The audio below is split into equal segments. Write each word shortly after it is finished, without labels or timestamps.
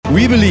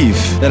We believe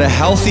that a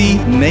healthy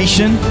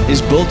nation is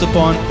built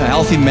upon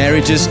healthy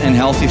marriages and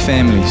healthy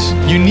families.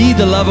 You need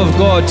the love of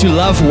God to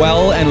love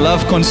well and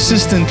love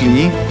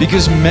consistently,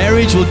 because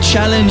marriage will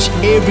challenge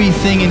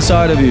everything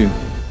inside of you.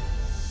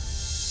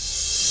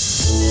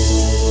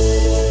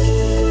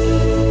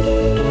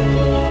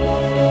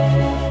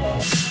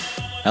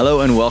 Hello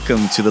and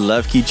welcome to the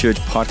LoveKey Church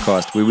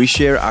podcast, where we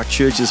share our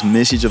church's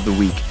message of the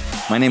week.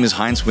 My name is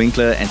Heinz,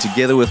 Winckler, and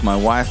together with my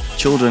wife,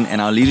 children, and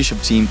our leadership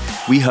team,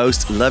 we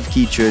host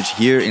LoveKey Church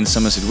here in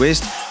Somerset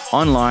West,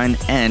 online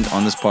and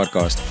on this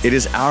podcast. It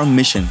is our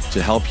mission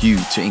to help you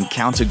to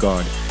encounter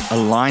God,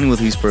 align with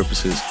His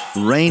purposes,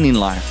 reign in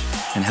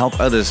life, and help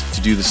others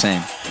to do the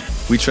same.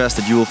 We trust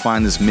that you will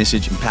find this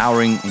message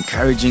empowering,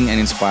 encouraging, and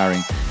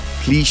inspiring.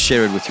 Please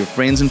share it with your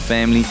friends and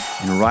family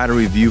and write a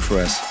review for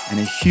us. And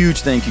a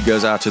huge thank you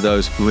goes out to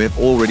those who have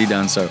already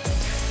done so.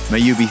 May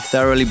you be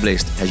thoroughly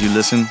blessed as you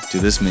listen to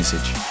this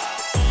message.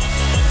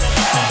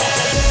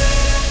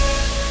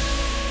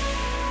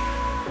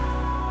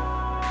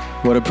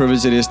 What a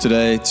privilege it is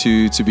today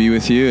to be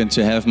with you and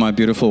to have my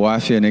beautiful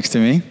wife here next to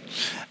me.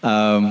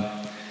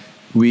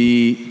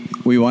 We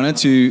wanted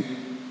to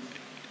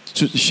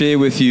share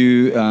with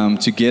you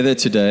together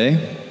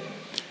today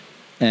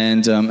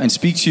and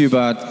speak to you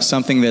about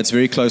something that's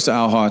very close to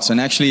our hearts, and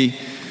actually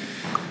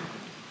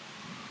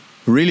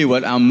really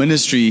what our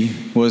ministry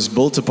was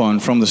built upon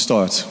from the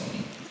start.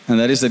 And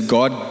that is that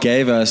God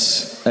gave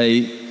us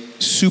a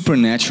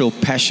supernatural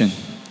passion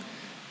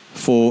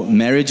for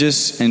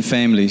marriages and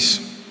families,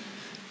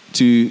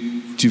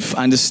 to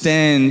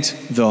understand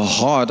the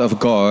heart of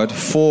God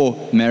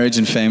for marriage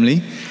and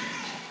family,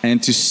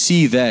 and to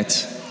see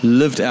that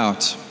lived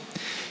out.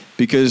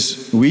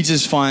 Because we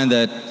just find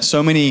that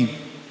so many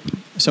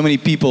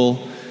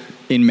people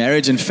in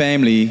marriage and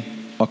family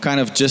are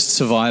kind of just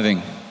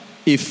surviving,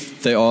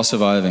 if they are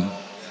surviving,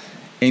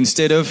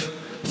 instead of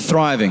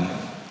thriving.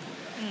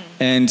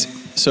 And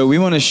so we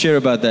want to share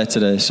about that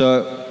today.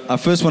 So I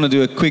first want to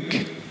do a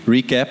quick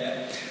recap.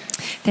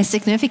 The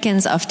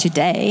significance of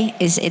today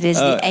is it is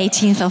the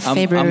 18th of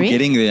February.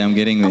 I'm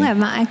getting there. Okay,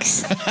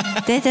 Max.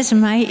 Dit is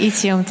my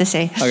ietsje om te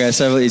zeggen. Okay,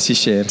 so I will ietsje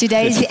share.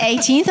 Today is the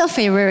 18th of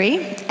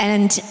February,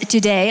 and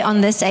today,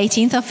 on this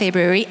 18th of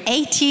February,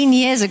 18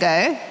 years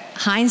ago,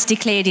 Heinz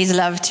declared his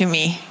love to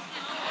me.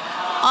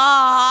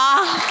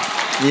 Aww.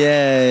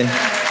 Yay.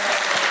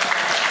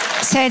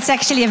 So it's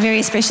actually a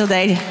very special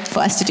day for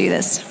us to do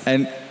this.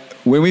 And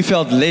when we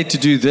felt led to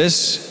do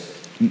this,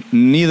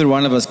 neither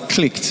one of us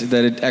clicked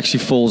that it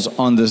actually falls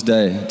on this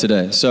day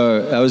today.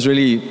 So that was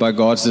really by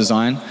God's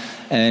design.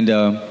 And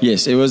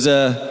yes, it was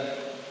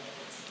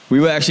we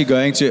were actually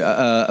going to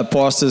a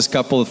pastor's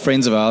couple of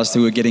friends of ours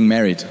who were getting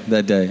married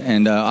that day.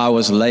 And I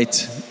was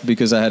late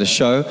because I had a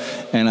show,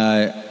 and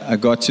I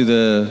got to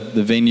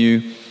the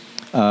venue.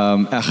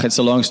 It's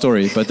a long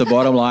story, but the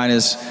bottom line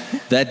is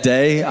that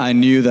day I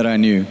knew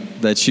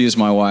that she is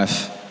my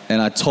wife, and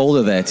I told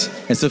her that.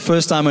 It's the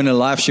first time in her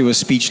life she was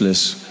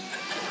speechless.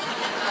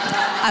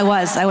 I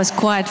was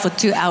quiet for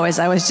 2 hours.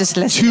 I was just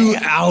listening.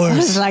 2 hours. I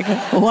was like,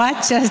 what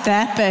just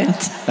happened?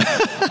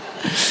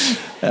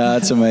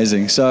 It's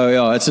amazing. So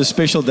yeah, it's a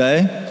special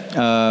day,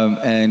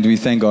 and we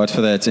thank God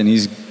for that, and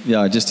His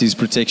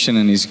protection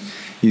and His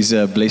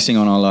blessing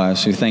on our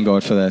lives. We thank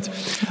God for that.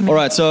 Amen. All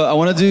right, so I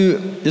want to do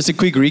just a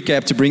quick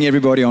recap to bring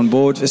everybody on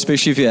board,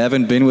 especially if you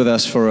haven't been with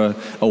us for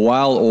a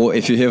while, or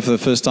if you're here for the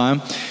first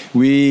time.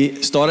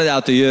 We started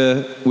out the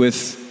year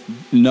with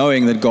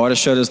knowing that God has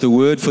showed us the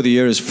word for the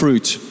year is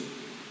fruit.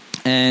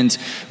 And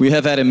we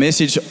have had a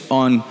message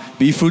on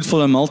be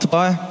fruitful and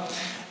multiply,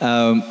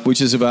 which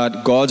is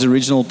about God's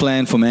original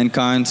plan for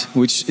mankind,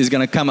 which is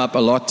going to come up a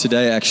lot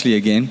today actually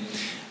again.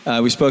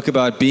 We spoke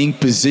about being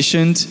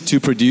positioned to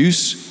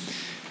produce,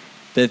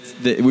 that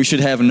we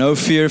should have no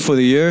fear for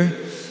the year,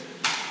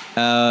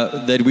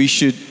 that we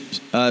should,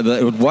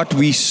 that what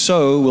we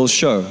sow will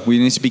show. We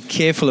need to be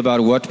careful about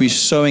what we're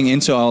sowing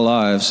into our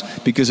lives,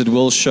 because it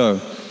will show.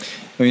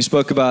 And we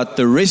spoke about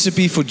the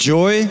recipe for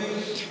joy,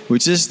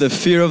 which is the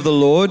fear of the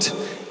Lord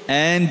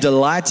and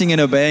delighting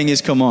in obeying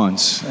His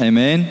commands.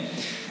 Amen.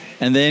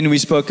 And then we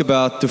spoke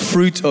about the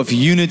fruit of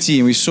unity,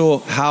 and we saw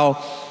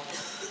how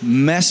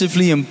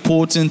massively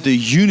important the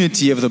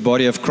unity of the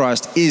body of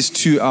Christ is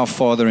to our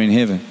Father in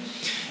heaven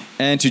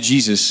and to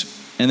Jesus.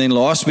 And then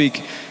last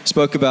week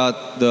spoke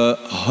about the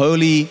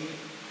holy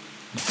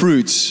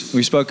fruits.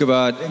 We spoke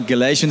about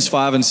Galatians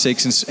 5 and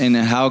 6 and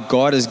how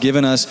God has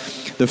given us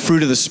the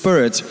fruit of the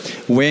Spirit.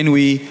 When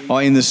we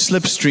are in the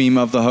slipstream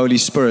of the Holy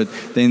Spirit,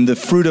 then the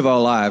fruit of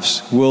our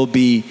lives will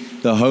be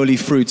the holy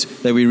fruit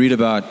that we read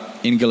about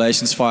in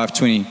Galatians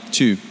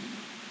 5:22.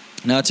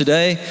 Now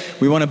today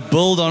we want to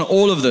build on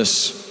all of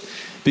this,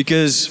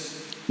 because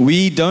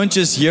we don't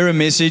just hear a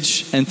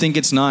message and think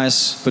it's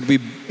nice, but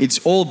it's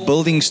all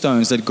building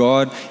stones that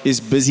God is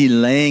busy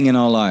laying in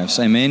our lives.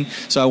 Amen.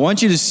 So I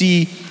want you to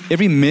see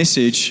every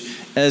message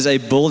as a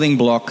building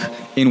block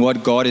in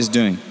what God is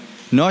doing.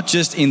 Not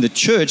just in the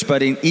church,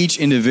 but in each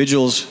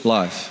individual's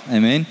life.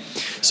 Amen.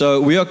 So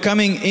we are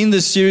coming in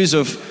this series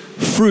of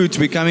fruit.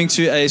 We're coming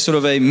to a sort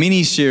of a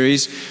mini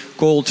series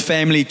called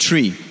Family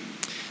Tree.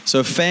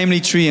 So Family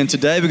Tree, and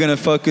today we're going to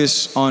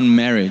focus on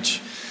marriage.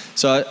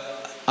 So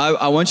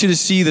I want you to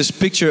see this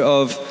picture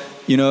of,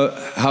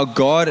 how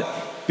God,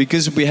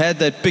 because we had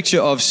that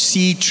picture of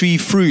seed, tree,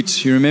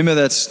 fruit. You remember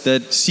that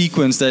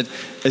sequence, that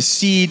a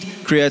seed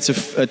creates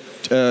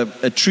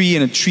a tree,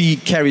 and a tree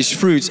carries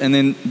fruit, and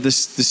then the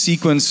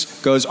sequence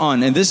goes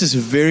on. And this is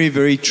very,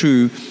 very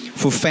true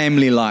for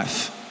family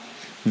life.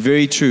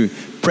 Very true.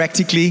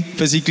 Practically,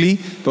 physically,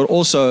 but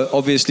also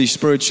obviously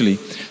spiritually.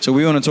 So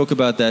we want to talk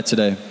about that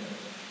today.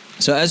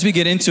 So as we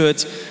get into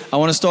it, I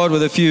want to start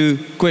with a few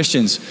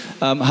questions.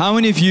 How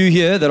many of you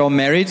here that are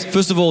married?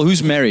 First of all,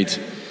 who's married?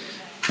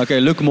 Okay,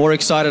 look more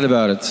excited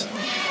about it.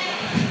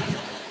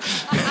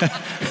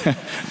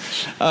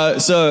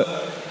 So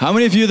how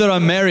many of you that are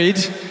married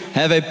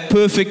have a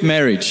perfect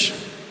marriage?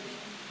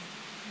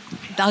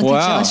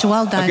 Wow. Josh.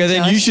 Well done, okay,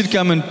 then Josh. You should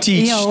come and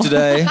teach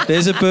today.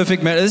 There's a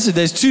perfect marriage.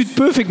 There's 2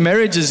 perfect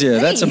marriages here.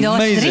 That's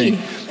amazing.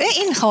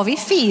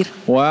 4.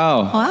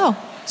 Wow.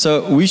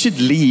 So we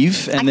should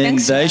leave, and then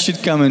they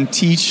should come and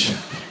teach.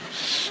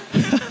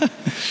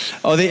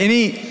 Are there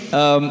any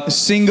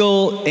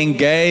single,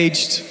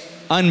 engaged,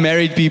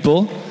 unmarried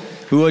people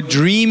who are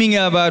dreaming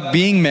about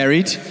being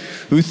married,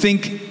 who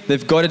think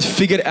they've got it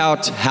figured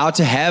out how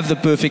to have the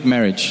perfect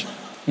marriage?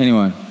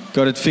 Anyone?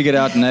 Got it figured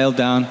out, nailed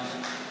down?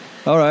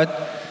 All right.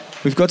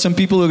 We've got some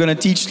people who are going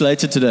to teach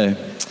later today.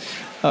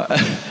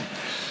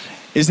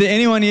 Is there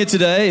anyone here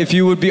today, if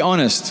you would be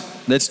honest,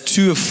 that's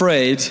too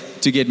afraid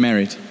to get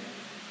married?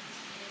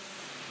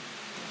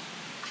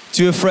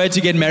 Too afraid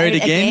to get married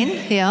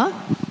again? Yeah.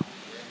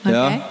 Okay.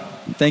 Yeah.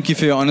 Thank you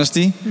for your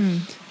honesty.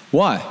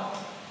 Why?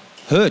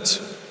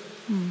 Hurt.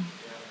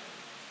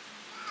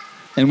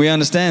 And we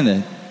understand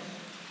that.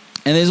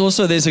 And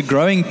there's a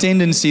growing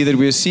tendency that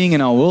we're seeing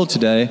in our world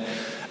today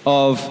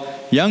of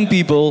young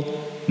people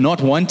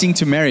not wanting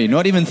to marry,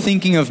 not even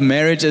thinking of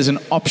marriage as an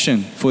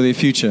option for their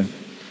future.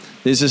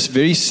 There's this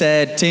very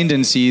sad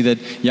tendency that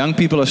young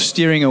people are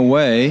steering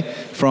away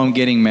from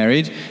getting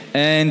married,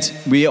 and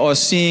we are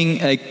seeing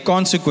a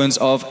consequence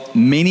of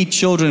many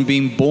children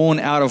being born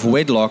out of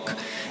wedlock,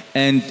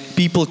 and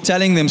people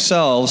telling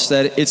themselves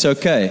that it's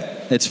okay,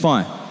 it's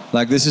fine,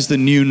 like this is the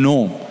new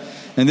norm.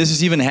 And this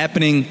is even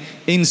happening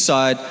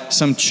inside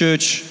some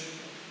church,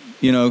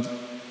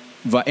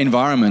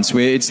 environments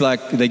where it's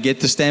like they get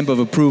the stamp of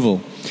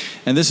approval.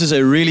 And this is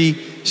a really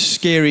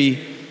scary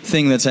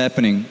thing that's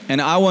happening. And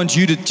I want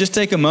you to just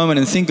take a moment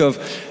and think of,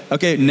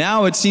 okay,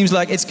 now it seems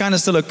like it's kind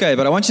of still okay,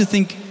 but I want you to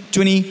think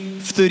 20,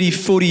 30,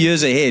 40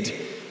 years ahead.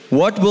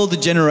 What will the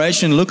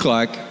generation look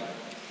like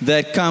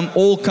that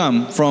all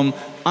come from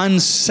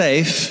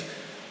unsafe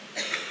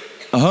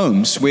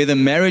homes where the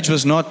marriage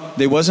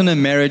there wasn't a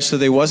marriage, so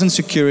there wasn't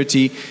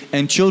security,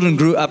 and children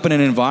grew up in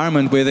an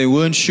environment where they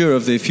weren't sure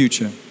of their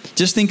future?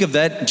 Just think of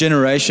that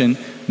generation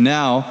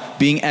now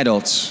being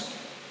adults.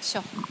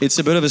 Sure. It's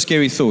a bit of a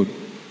scary thought.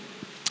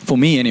 For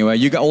me anyway.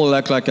 You all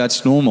act like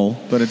that's normal,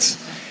 but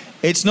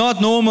it's not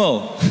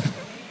normal.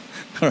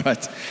 All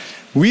right.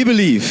 We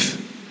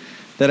believe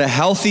that a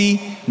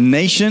healthy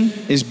nation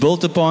is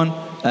built upon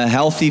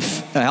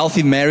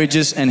healthy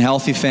marriages and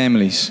healthy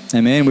families.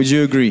 Amen. Would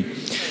you agree?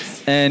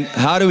 And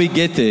how do we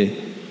get there?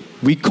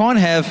 We can't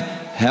have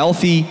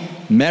healthy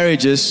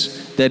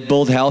marriages that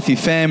build healthy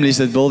families,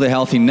 that build a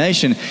healthy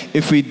nation,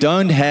 if we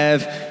don't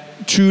have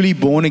truly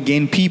born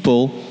again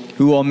people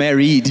who are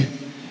married.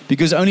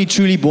 Because only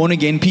truly born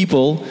again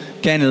people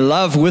can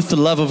love with the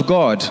love of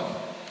God.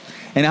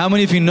 And how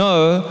many of you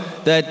know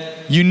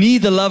that you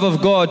need the love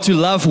of God to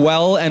love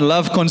well and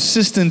love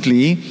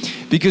consistently?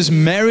 Because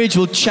marriage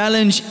will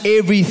challenge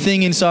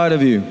everything inside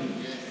of you.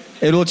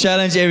 It will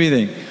challenge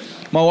everything.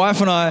 My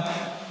wife and I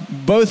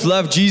both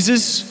love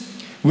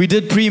Jesus. We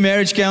did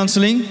pre-marriage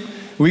counseling.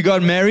 We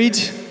got married,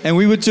 and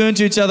we would turn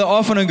to each other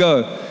often and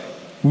go,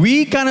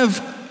 we kind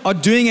of are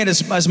doing it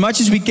as much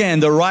as we can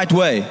the right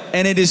way,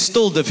 and it is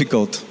still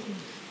difficult.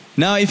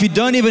 Now, if you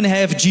don't even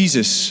have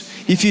Jesus,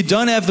 if you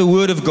don't have the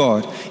Word of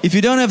God, if you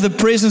don't have the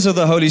presence of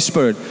the Holy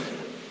Spirit,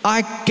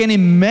 I can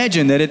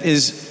imagine that it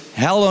is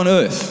hell on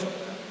earth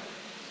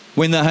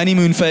when the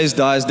honeymoon phase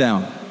dies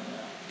down.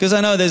 Because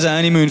I know there's a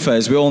honeymoon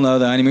phase. We all know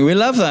the honeymoon. We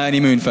love the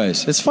honeymoon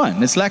phase. It's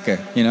fun. It's lekker,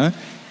 Do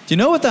you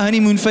know what the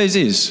honeymoon phase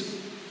is?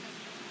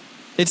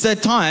 It's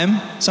that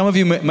time, some of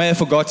you may have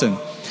forgotten.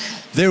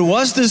 There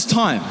was this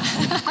time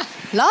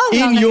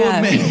in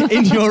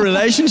your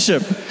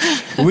relationship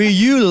where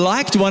you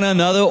liked one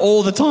another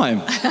all the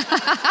time.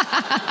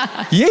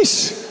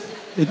 Yes.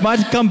 It might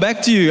come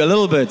back to you a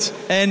little bit.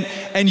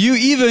 And you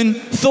even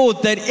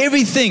thought that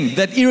everything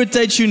that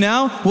irritates you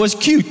now was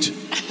cute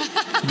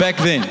back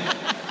then.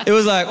 It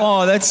was like,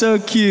 oh, that's so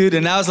cute.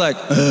 And now it's like,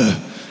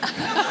 ugh.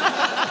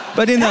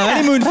 But in the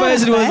honeymoon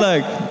phase, it was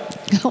like...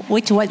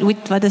 What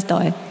is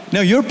that?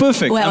 No, you're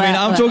perfect.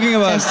 I'm talking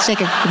about... Just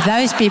checking.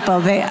 Those people,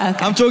 okay.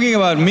 I'm talking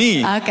about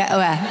me. Okay,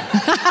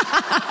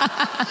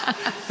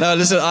 No,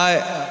 listen,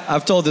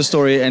 I've told this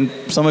story, and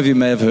some of you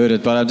may have heard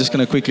it, but I'm just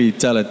going to quickly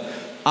tell it.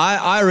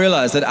 I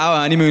realized that our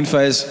honeymoon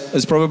phase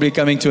is probably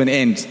coming to an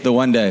end the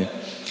one day.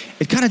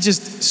 it kind of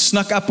just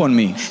snuck up on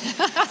me.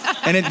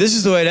 And this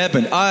is the way it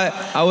happened.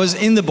 I was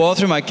in the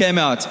bathroom, I came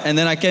out, and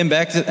then I came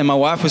back, and my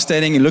wife was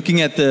standing and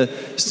looking at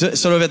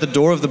sort of at the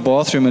door of the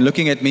bathroom and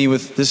looking at me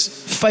with this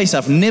face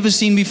I've never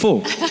seen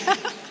before.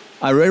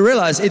 I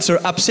realized it's her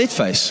upset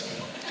face.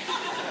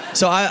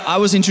 So I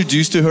was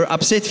introduced to her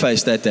upset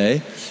face that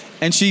day,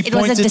 and she pointed.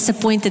 It was a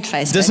disappointed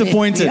face.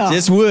 Disappointed, yeah.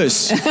 It's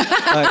worse.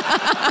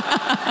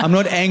 I'm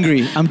not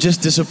angry, I'm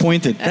just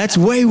disappointed. That's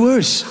way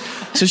worse.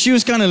 So she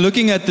was kind of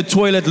looking at the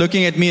toilet,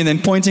 looking at me, and then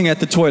pointing at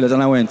the toilet,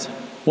 and I went,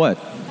 what?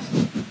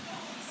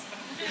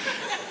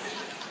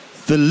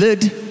 The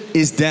lid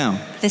is down.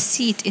 The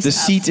seat is up. The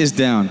up. seat is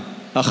down.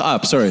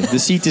 Up, sorry. The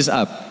seat is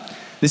up.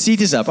 The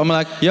seat is up. I'm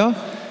like, yeah,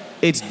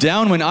 it's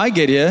down when I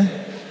get here.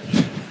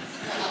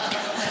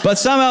 But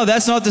somehow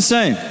that's not the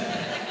same.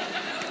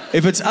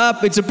 If it's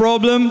up, it's a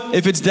problem.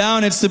 If it's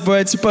down, it's the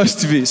way it's supposed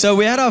to be. So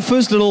we had our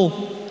first little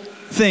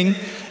thing,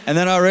 and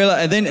then I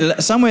realized, and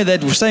then somewhere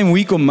that same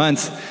week or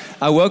month,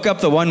 I woke up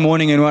the one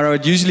morning, and where I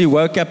would usually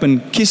wake up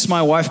and kiss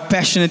my wife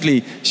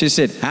passionately, she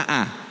said,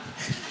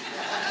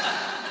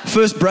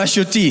 first brush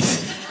your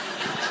teeth.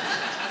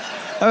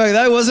 I'm like,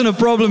 that wasn't a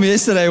problem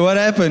yesterday, what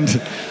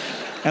happened?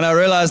 And I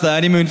realized the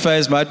honeymoon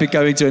phase might be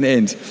coming to an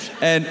end.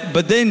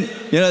 But then,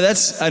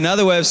 that's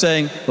another way of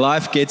saying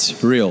life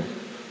gets real.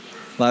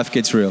 Life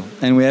gets real,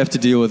 and we have to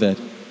deal with that.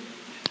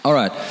 All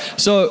right,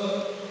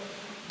 so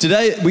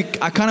today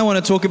I kind of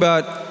want to talk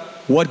about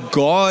what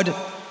God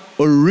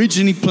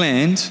originally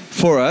planned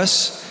for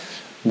us.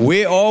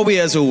 Where are we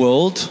as a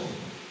world,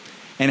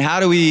 and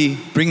how do we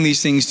bring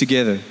these things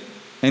together?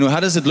 And how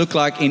does it look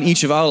like in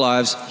each of our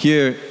lives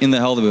here in the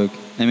Helderberg?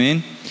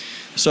 Amen?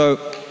 So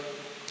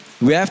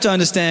we have to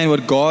understand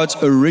what God's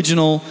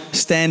original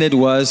standard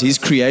was, His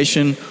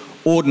creation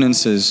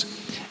ordinances.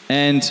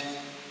 And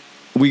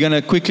we're going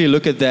to quickly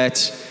look at that.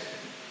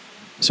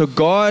 So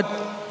God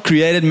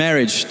created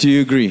marriage. Do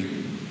you agree?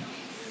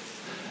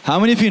 How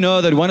many of you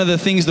know that one of the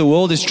things the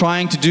world is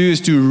trying to do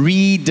is to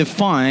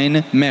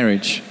redefine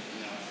marriage?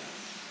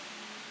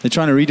 They're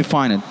trying to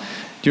redefine it.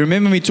 Do you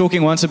remember me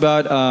talking once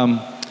about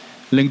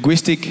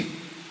linguistic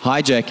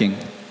hijacking?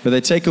 Where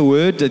they take a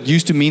word that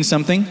used to mean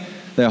something,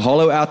 they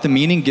hollow out the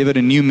meaning, give it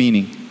a new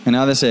meaning. And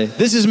now they say,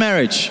 this is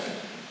marriage.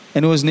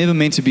 And it was never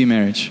meant to be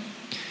marriage.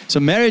 So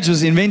marriage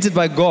was invented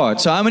by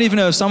God. So how many of you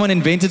know if someone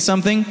invented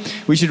something,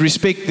 we should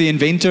respect the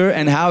inventor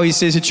and how he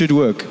says it should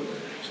work?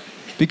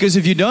 Because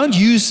if you don't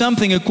use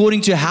something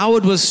according to how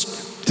it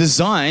was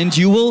designed,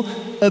 you will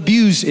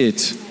abuse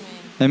it.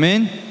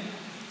 Amen?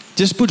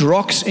 Just put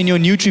rocks in your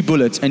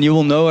NutriBullet and you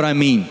will know what I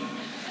mean.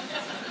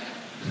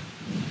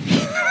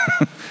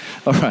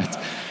 All right.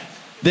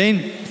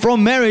 Then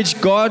from marriage,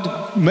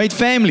 God made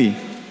family.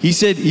 He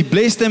said, He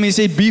blessed them. He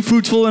said, be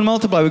fruitful and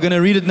multiply. We're going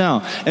to read it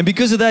now. And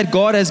because of that,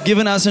 God has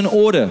given us an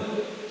order.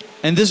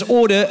 And this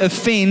order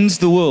offends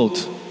the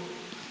world.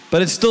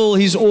 But it's still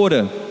His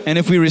order. And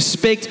if we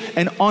respect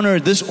and honor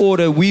this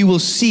order, we will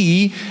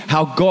see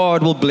how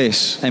God will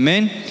bless.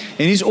 Amen?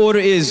 And His order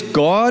is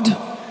God,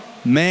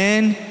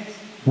 man,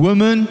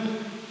 woman,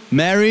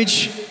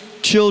 marriage,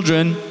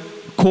 children,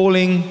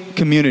 calling,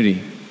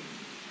 community.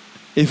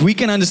 If we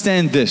can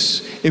understand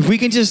this, if we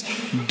can just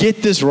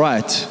get this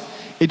right,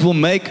 it will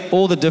make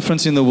all the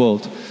difference in the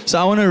world. So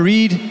I want to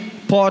read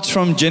parts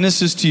from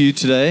Genesis to you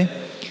today,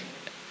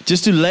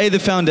 just to lay the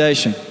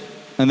foundation.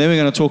 And then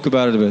we're going to talk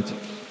about it a bit.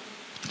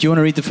 Do you want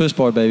to read the first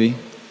part, baby?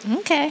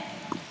 Okay.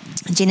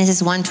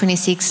 Genesis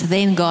 1:26,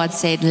 then God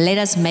said, let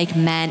us make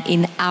man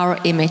in our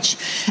image,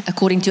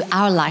 according to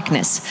our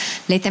likeness.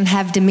 Let them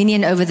have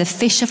dominion over the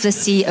fish of the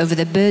sea, over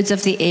the birds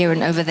of the air,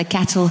 and over the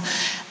cattle,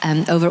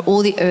 over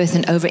all the earth,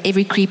 and over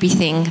every creepy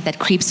thing that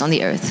creeps on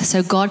the earth.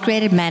 So God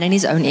created man in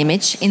His own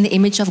image. In the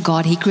image of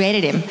God He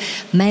created him.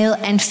 Male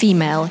and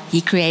female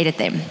He created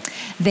them.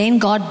 Then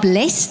God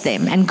blessed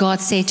them, and God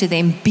said to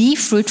them, be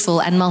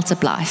fruitful and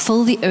multiply,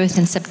 fill the earth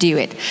and subdue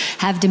it.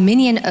 Have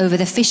dominion over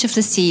the fish of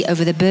the sea,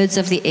 over the birds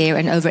of the air,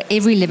 and over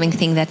every living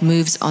thing that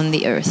moves on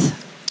the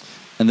earth.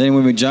 And then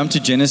when we jump to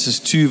Genesis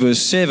 2 verse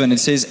 7, it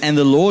says, and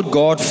the Lord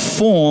God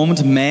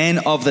formed man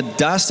of the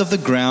dust of the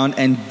ground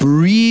and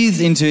breathed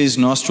into his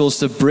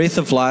nostrils the breath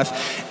of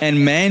life,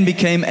 and man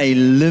became a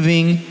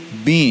living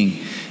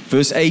being.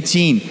 Verse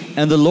 18,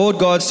 and the Lord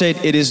God said,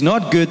 it is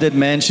not good that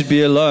man should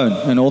be alone.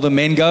 And all the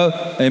men go,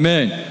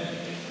 amen.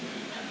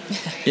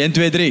 1,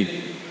 2, 3.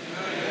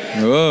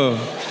 Whoa.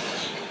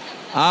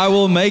 I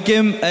will make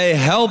him a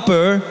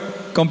helper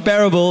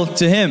comparable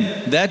to him.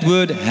 That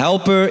word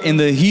helper in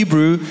the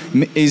Hebrew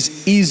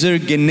is ezer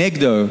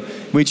genegdo,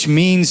 which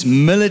means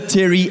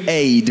military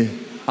aid.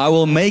 I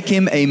will make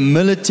him a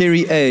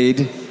military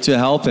aid to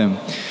help him.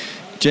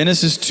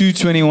 Genesis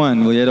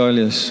 2:21. Wil jy daai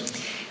lees?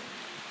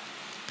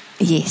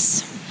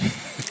 Yes.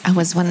 I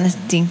was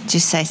wanting to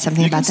say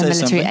something about the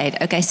military aid.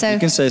 Okay, so you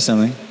can say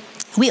something.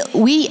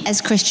 We as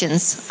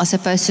Christians are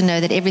supposed to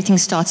know that everything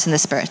starts in the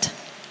spirit.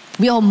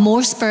 We are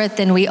more spirit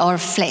than we are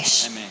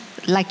flesh. Amen.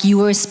 like you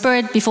were a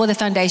spirit before the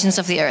foundations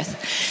of the earth.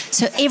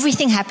 So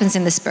everything happens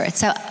in the spirit.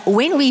 So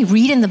when we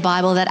read in the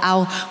Bible that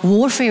our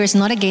warfare is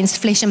not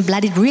against flesh and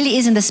blood, it really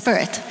is in the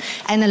spirit.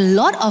 And a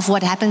lot of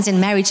what happens in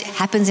marriage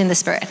happens in the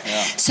spirit.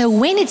 Yeah. So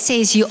when it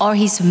says you are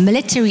his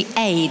military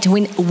aid,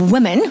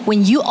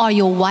 when you are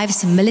your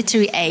wife's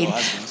military aid,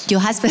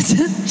 your husband,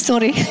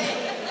 sorry.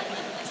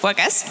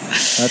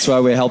 Focus. That's why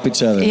we help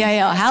each other.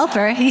 Yeah,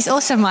 helper. He's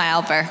also my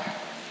helper.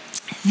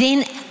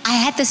 Then I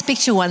had this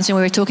picture once when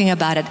we were talking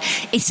about it.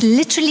 It's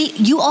literally,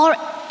 you are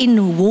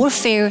in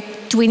warfare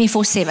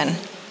 24/7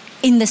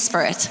 in the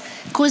spirit.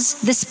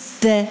 Because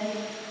the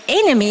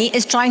enemy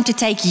is trying to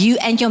take you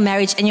and your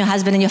marriage and your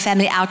husband and your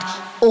family out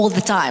all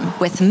the time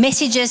with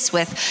messages,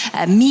 with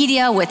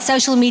media, with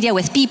social media,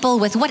 with people,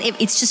 with whatever.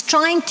 It's just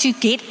trying to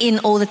get in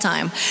all the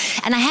time.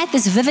 And I had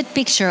this vivid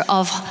picture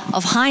of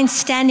Heinz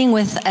standing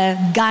with a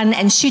gun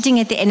and shooting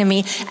at the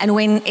enemy. And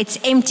when it's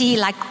empty,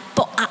 like,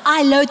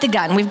 I load the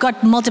gun. We've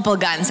got multiple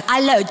guns.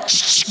 I load,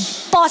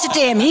 pass it to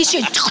him. He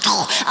shoots.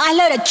 I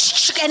load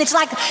it. And it's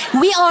like,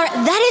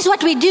 that is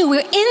what we do. We're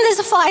in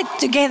this fight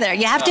together.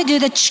 You have to do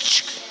the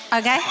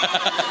okay?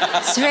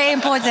 It's very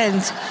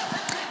important.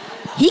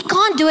 He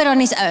can't do it on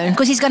his own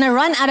because he's going to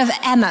run out of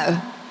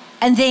ammo.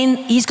 And then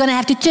he's going to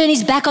have to turn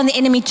his back on the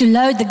enemy to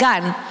load the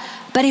gun.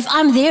 But if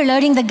I'm there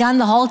loading the gun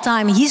the whole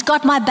time, he's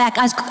got my back,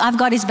 I've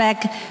got his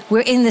back.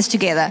 We're in this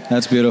together.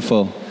 That's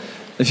beautiful.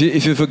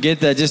 If you forget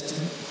that, just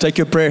take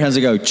your prayer hands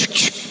and go,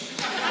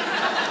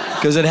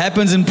 because it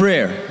happens in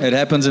prayer. It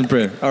happens in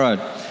prayer. All right.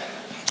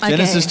 Okay.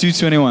 Genesis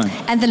 2:21.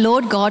 And the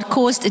Lord God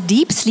caused a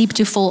deep sleep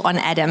to fall on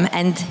Adam,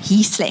 and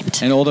he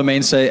slept. And all the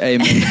men say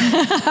amen.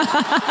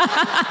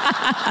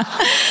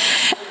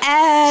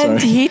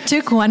 And he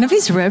took one of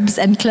his ribs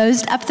and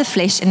closed up the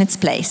flesh in its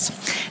place.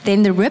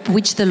 Then the rib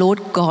which the Lord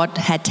God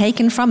had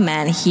taken from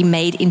man, he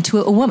made into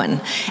a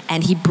woman,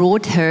 and he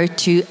brought her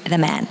to the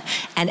man.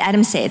 And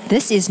Adam said,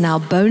 "This is now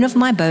bone of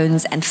my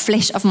bones and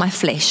flesh of my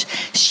flesh.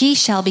 She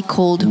shall be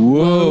called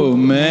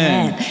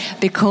man,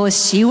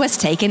 because she was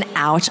taken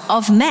out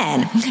of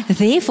man.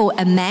 Therefore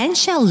a man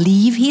shall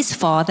leave his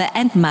father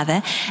and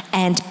mother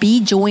and be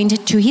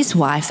joined to his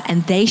wife,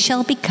 and they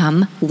shall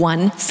become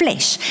one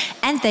flesh.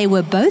 And they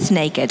were both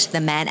naked,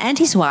 the man and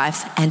his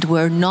wife, and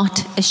were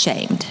not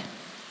ashamed."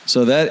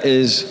 So that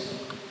is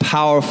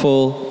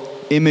powerful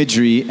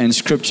imagery and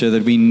scripture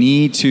that we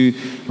need to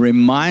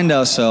remind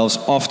ourselves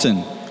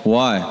often.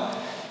 Why?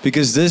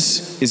 Because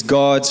this is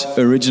God's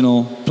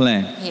original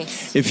plan.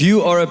 Yes. If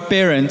you are a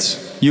parent,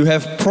 you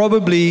have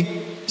probably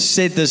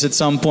said this at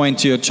some point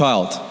to your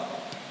child.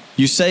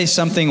 You say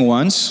something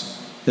once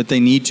that they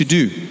need to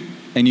do,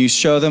 and you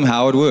show them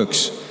how it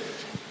works.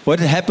 What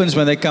happens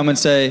when they come and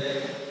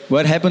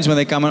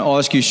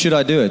ask you, should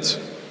I do it?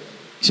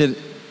 He said,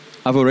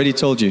 I've already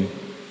told you.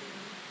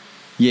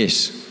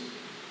 Yes.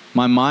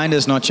 My mind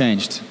has not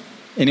changed.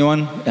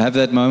 Anyone have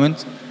that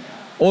moment?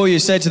 Or you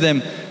say to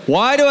them,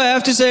 why do I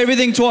have to say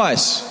everything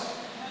twice?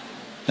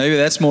 Maybe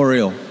that's more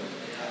real.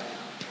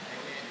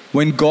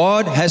 When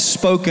God has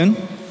spoken,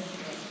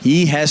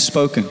 He has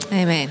spoken.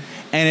 Amen.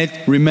 And it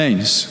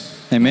remains.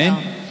 Amen.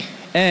 Yeah.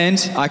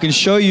 And I can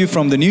show you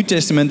from the New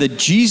Testament that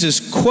Jesus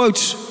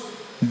quotes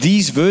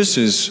these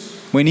verses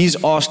when He's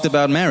asked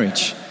about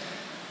marriage.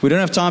 We don't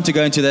have time to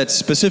go into that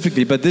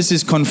specifically, but this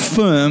is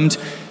confirmed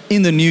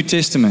in the New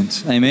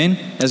Testament. Amen.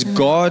 As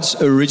God's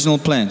original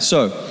plan.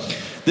 So,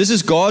 this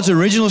is God's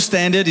original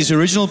standard, His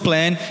original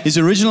plan, His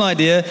original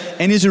idea,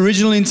 and His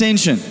original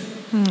intention.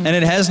 And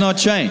it has not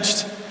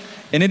changed.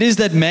 And it is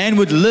that man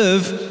would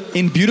live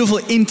in beautiful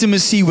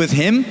intimacy with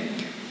Him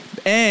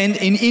and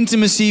in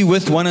intimacy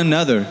with one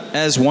another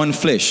as one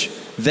flesh.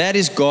 That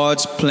is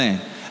God's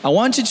plan. I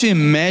want you to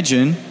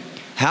imagine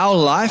how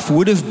life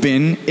would have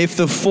been if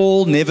the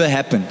fall never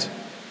happened.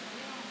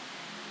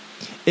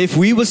 If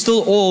we were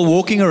still all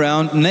walking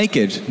around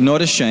naked,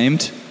 not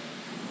ashamed,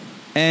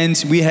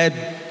 and we had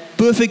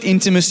perfect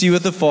intimacy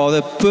with the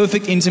Father,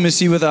 perfect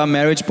intimacy with our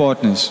marriage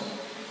partners,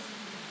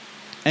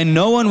 and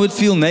no one would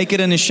feel naked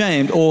and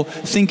ashamed or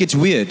think it's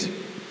weird.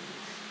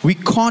 We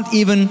can't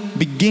even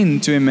begin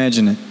to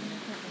imagine it.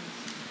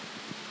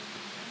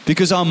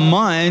 Because our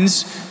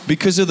minds,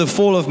 because of the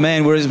fall of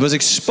man, was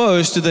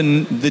exposed to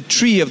the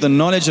tree of the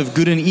knowledge of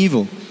good and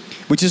evil,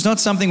 which is not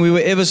something we were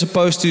ever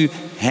supposed to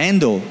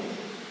handle.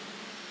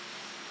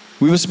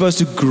 We were supposed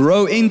to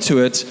grow into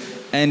it,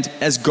 and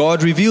as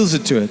God reveals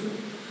it to it.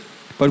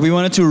 But we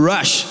wanted to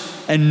rush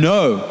and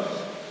know.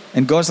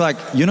 And God's like,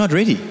 you're not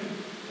ready.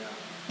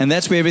 And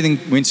that's where everything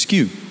went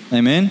skew.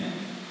 Amen?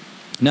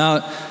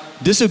 Now,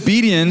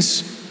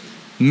 disobedience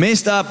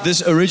messed up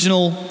this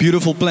original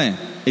beautiful plan.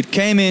 It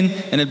came in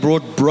and it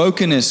brought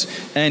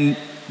brokenness, and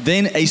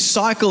then a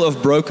cycle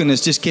of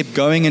brokenness just kept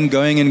going and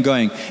going and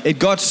going. It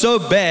got so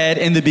bad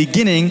in the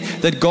beginning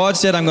that God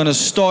said, I'm going to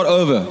start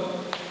over.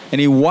 And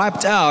He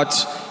wiped out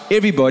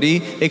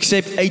everybody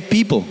except 8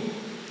 people.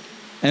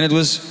 And it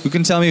was, who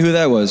can tell me who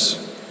that was?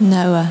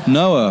 Noah.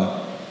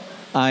 Noah.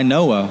 And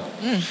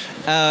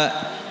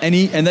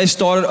they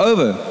started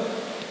over.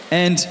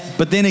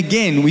 But then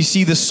again, we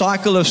see the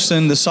cycle of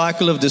sin, the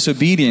cycle of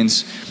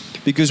disobedience.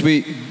 because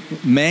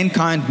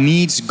mankind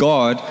needs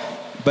God,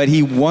 but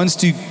he wants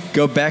to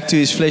go back to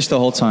his flesh the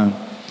whole time.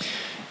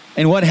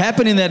 And what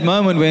happened in that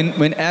moment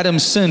when Adam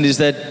sinned is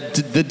that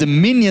the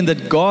dominion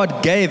that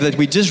God gave, that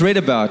we just read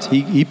about,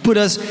 He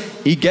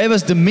gave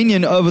us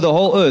dominion over the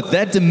whole earth.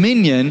 That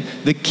dominion,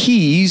 the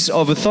keys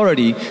of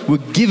authority, were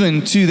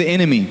given to the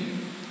enemy.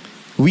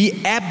 We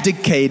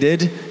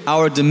abdicated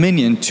our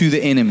dominion to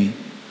the enemy.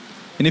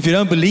 And if you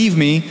don't believe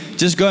me,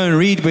 just go and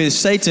read where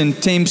Satan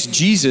tempts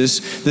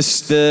Jesus.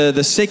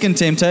 The second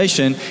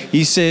temptation,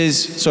 he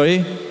says,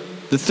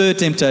 the third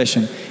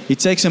temptation. He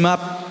takes him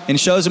up and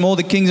shows him all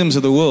the kingdoms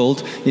of the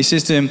world. He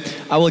says to him,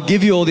 I will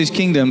give you all these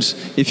kingdoms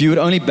if you would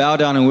only bow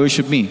down and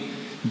worship me.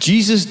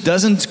 Jesus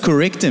doesn't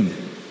correct him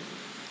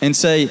and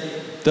say,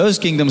 those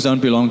kingdoms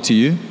don't belong to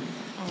you,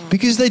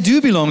 because they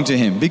do belong to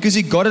him, because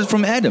he got it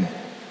from Adam.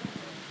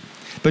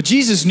 But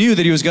Jesus knew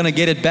that he was going to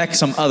get it back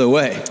some other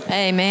way.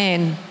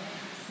 Amen.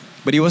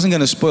 But he wasn't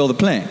going to spoil the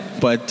plan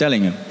by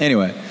telling him.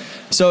 Anyway,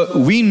 so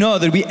we know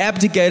that we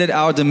abdicated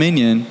our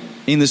dominion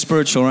in the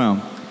spiritual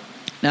realm.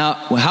 Now,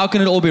 how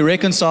can it all be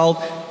reconciled?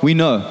 We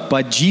know,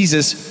 by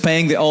Jesus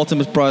paying the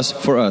ultimate price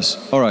for us.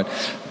 All right.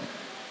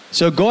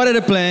 So God had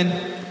a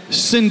plan,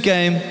 sin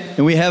came,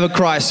 and we have a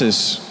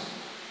crisis.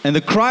 And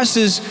the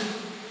crisis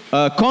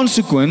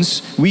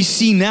consequence we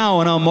see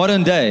now in our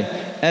modern day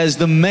as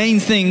the main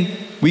thing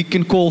we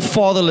can call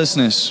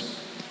fatherlessness.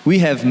 We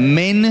have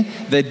men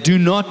that do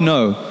not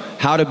know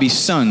how to be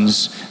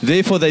sons.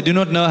 Therefore, they do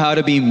not know how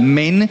to be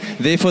men.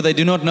 Therefore, they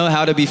do not know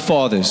how to be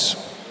fathers.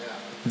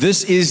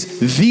 This is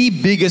the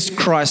biggest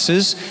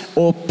crisis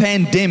or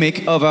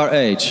pandemic of our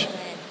age.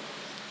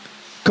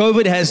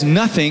 COVID has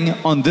nothing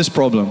on this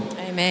problem.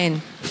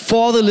 Amen.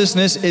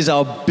 Fatherlessness is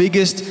our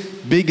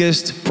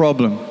biggest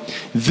problem.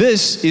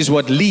 This is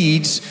what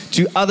leads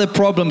to other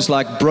problems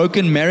like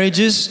broken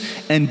marriages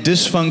and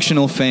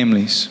dysfunctional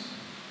families.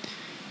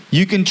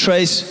 You can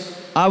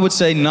trace, I would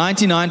say,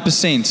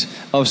 99%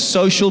 of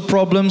social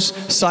problems,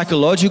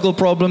 psychological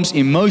problems,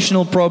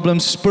 emotional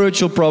problems,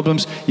 spiritual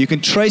problems. You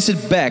can trace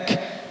it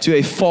back to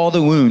a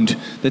father wound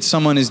that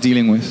someone is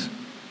dealing with.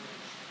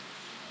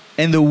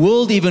 And the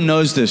world even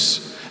knows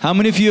this. How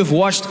many of you have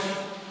watched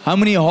how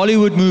many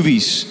Hollywood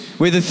movies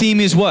where the theme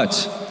is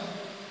what?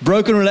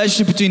 Broken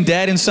relationship between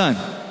dad and son.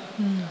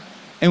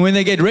 And when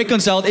they get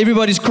reconciled,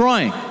 everybody's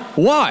crying.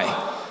 Why?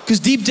 Because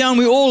deep down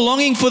we're all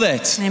longing for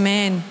that.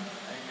 Amen.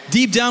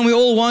 Deep down we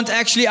all want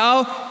actually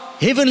our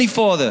heavenly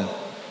Father.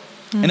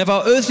 And if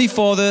our earthly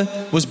father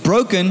was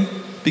broken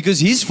because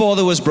his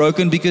father was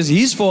broken,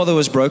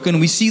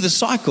 we see the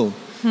cycle.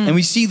 And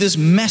we see this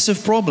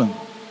massive problem.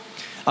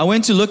 I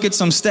went to look at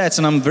some stats,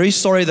 and I'm very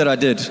sorry that I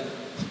did.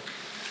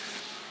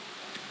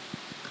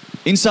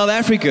 In South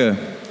Africa,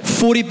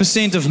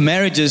 40% of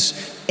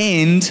marriages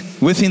end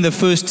within the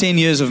first 10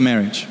 years of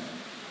marriage.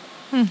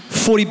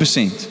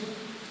 40%.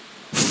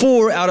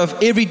 4 out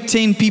of every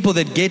 10 people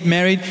that get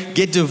married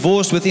get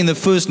divorced within the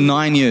first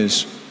 9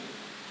 years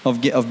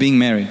of being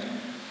married.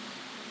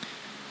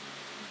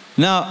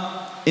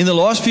 Now, in the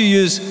last few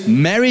years,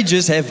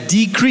 marriages have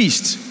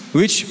decreased,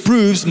 which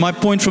proves my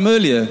point from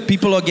earlier.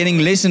 People are getting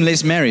less and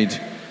less married,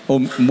 or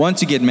want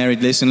to get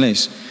married less and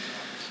less.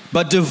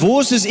 But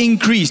divorces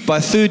increased by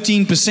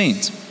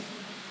 13%.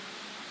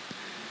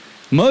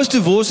 Most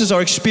divorces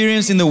are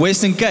experienced in the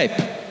Western Cape.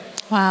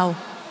 Wow.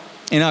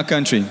 In our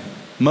country.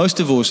 Most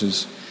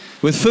divorces.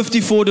 With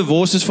 54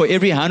 divorces for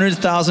every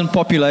 100,000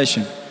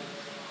 population.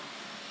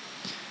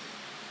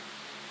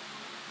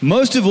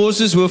 Most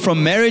divorces were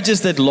from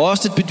marriages that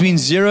lasted between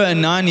 0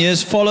 and 9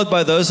 years, followed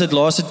by those that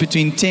lasted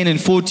between 10 and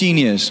 14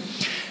 years.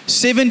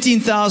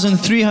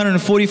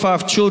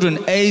 17,345 children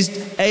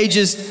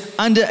ages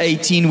under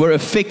 18 were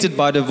affected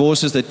by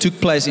divorces that took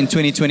place in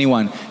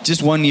 2021.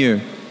 Just 1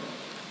 year.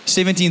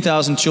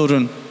 17,000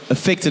 children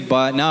affected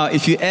by it. Now,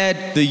 if you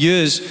add the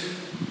years,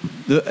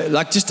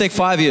 just take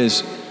 5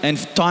 years and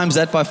times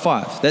that by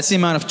 5. That's the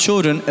amount of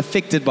children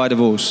affected by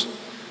divorce.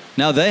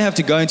 Now, they have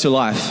to go into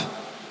life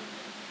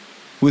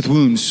with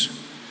wounds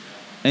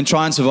and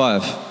try and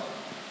survive.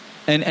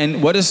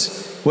 And what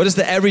does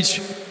the average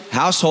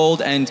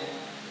household and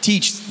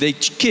teach their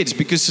kids?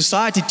 Because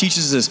society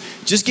teaches us,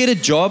 just get a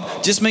job,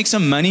 just make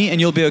some money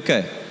and you'll be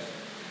okay.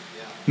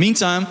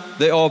 Meantime,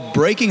 they are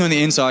breaking on the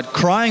inside,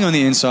 crying on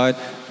the inside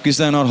because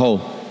they're not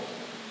whole.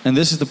 And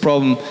this is the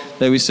problem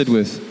that we sit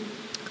with.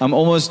 I'm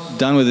almost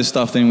done with this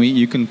stuff, then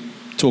you can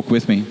talk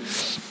with me.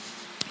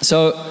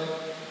 So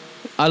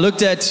I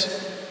looked at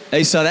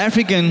a South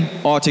African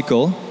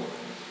article,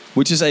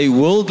 which is a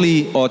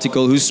worldly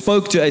article, who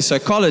spoke to a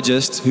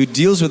psychologist who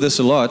deals with this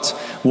a lot.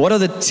 What are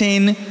the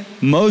 10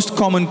 most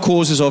common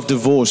causes of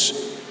divorce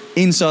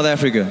in South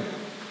Africa?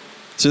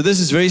 So this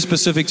is very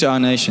specific to our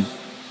nation.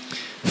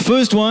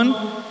 First one,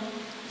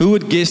 who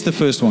would guess the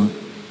first one?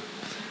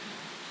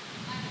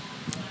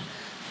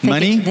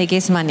 Money? They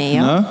guess money,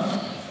 yeah. No?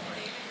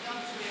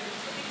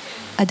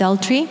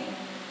 Adultery?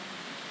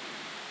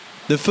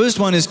 The first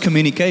one is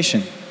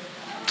communication.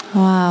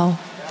 Wow.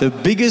 The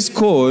biggest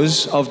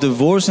cause of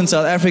divorce in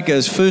South Africa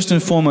is first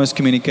and foremost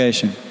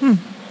communication.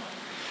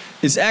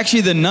 It's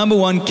actually the number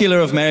one killer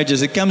of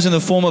marriages. It comes in the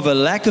form of a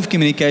lack of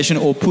communication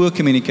or poor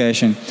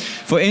communication.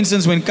 For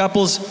instance, when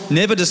couples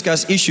never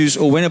discuss issues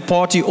or when a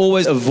party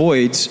always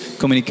avoids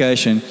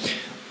communication.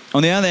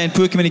 On the other hand,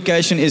 poor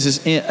communication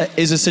is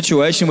a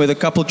situation where the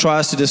couple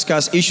tries to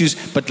discuss issues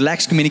but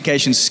lacks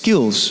communication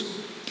skills.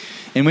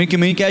 And when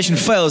communication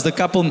fails,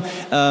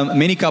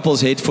 many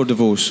couples head for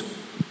divorce.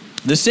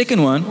 The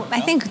second one,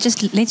 I think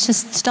let's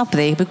just stop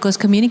there, because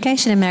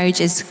communication in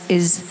marriage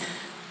is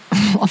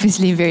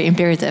obviously very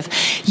imperative.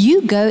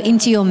 You go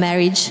into your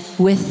marriage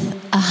with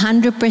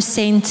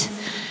 100%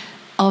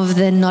 of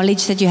the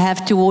knowledge that you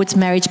have towards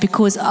marriage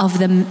because of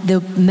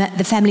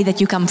the family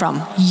that you come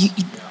from.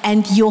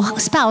 And your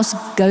spouse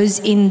goes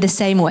in the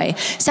same way.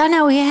 So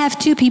now we have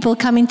two people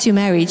come into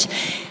marriage.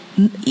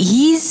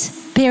 His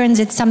parents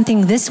did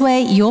something this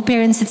way, your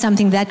parents did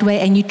something that way,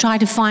 and you try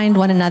to find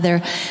one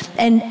another.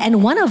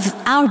 And one of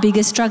our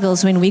biggest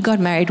struggles when we got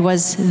married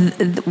was,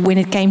 when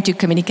it came to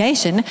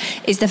communication,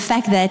 is the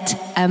fact that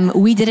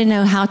we didn't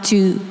know how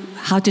to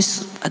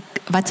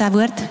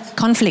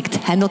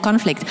handle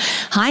conflict.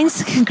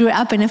 Heinz grew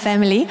up in a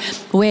family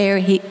where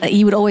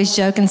he would always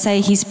joke and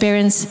say his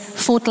parents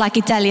fought like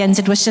Italians.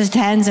 It was just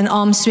hands and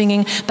arms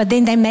swinging, but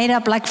then they made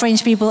up like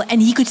French people,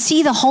 and he could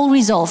see the whole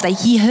resolve. Like,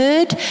 he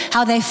heard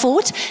how they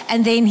fought,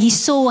 and then he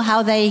saw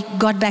how they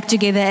got back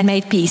together and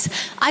made peace.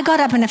 I got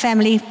up in a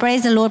family,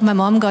 praise the Lord, my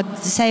mom got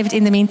saved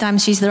in the meantime,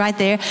 she's right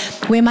there,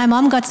 where my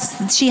mom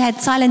she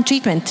had silent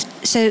treatment.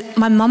 So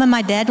my mom and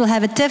my dad will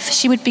have a tiff,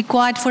 she would be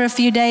quiet for a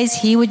few days,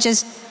 he would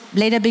just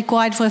let her be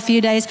quiet for a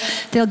few days.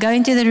 They'll go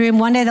into the room.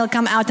 One day they'll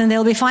come out and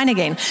they'll be fine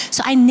again.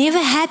 So I never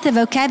had the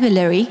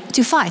vocabulary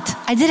to fight.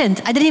 I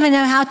didn't even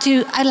know how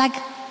to.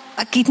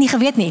 Ek het nie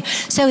geweet nie.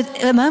 So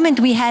the moment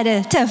we had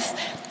a tiff,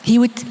 he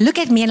would look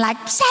at me and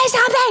say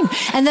something.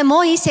 And the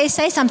more he says,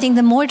 say something,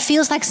 the more it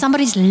feels like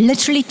somebody's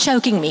literally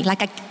choking me.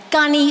 Like, ek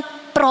kan nie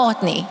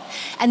praat nie.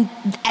 And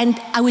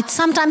I would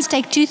sometimes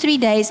take 2-3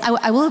 days.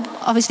 I will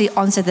obviously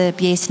answer the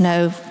yes,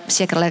 no,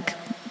 sekerlik,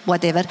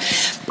 whatever.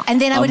 And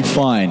then I'm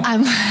fine.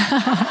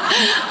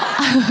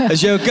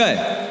 Is you okay?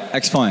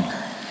 Ek's fine.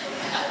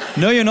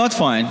 No, you're not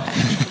fine.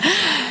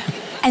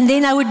 And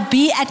then I would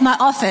be at my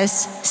office,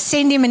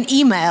 send him an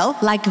email,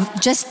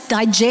 just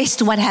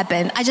digest what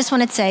happened. I just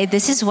want to say,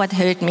 this is what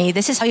hurt me.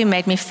 This is how you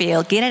made me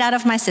feel. Get it out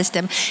of my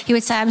system. He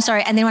would say, I'm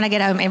sorry. And then when I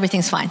get home,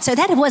 everything's fine. So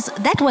that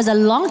was a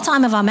long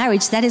time of our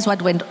marriage. That is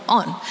what went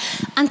on.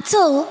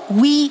 Until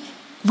we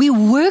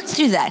worked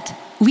through that.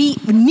 We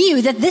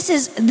knew that this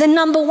is the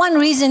number one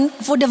reason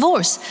for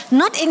divorce,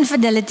 not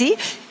infidelity.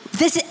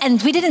 And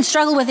we didn't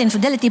struggle with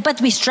infidelity, but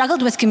we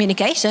struggled with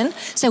communication.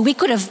 So we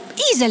could have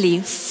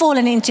easily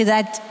fallen into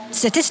that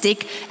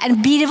statistic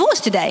and be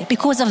divorced today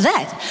because of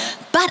that.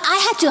 But I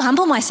had to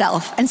humble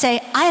myself and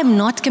say, I am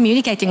not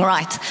communicating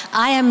right.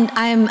 I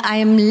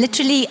am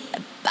literally,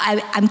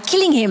 I'm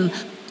killing him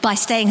by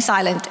staying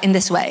silent in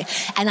this way.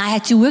 And I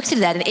had to work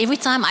through that. And every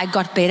time I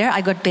got better.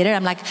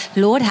 I'm like,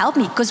 Lord, help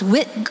me. Because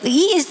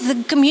He is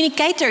the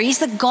communicator. He's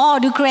the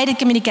God who created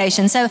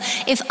communication. So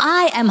if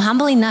I am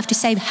humble enough to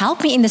say,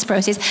 help me in this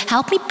process,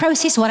 help me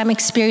process what I'm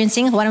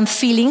experiencing, what I'm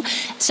feeling,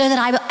 so that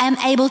I am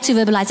able to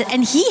verbalize it.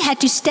 And He had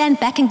to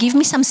stand back and give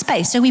me some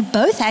space. So we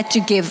both had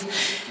to give.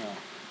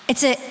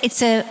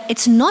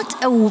 It's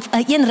not a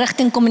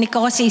een-rigting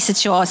kommunikasie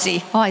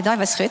situasie. Daai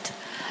was goed.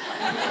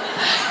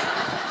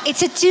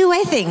 It's a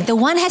two-way thing. The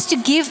one has to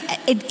give.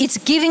 It's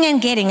giving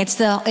and getting. It's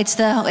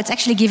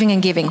actually giving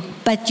and giving.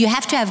 But you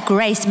have to have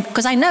grace,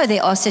 because I know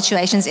there are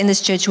situations in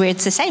this church where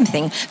it's the same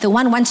thing. The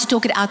one wants to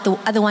talk it out, the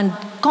other one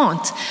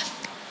can't.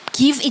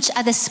 Give each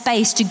other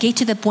space to get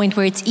to the point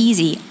where it's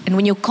easy. And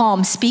when you're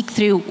calm, speak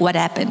through what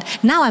happened.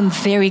 Now I'm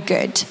very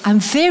good. I'm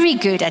very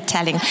good at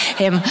telling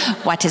him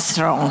what is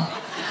wrong.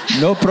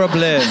 No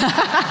problem.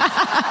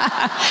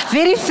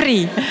 Very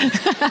free.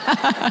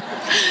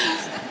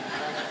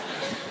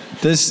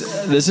 This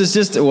is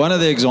just one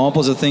of the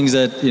examples of things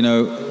that,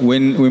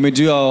 when we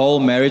do our whole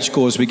marriage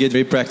course, we get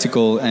very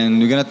practical, and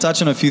we're going to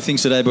touch on a few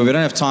things today, but we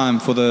don't have time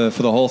for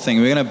the whole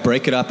thing. We're going to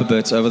break it up a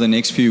bit over the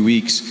next few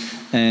weeks,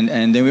 and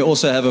then we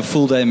also have a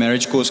full day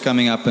marriage course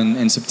coming up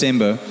in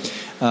September.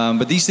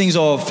 But these things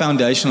are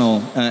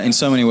foundational in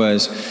so many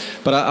ways.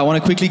 But I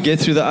want to quickly get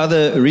through the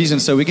other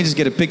reasons so we can just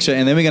get a picture,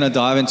 and then we're going to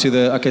dive into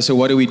so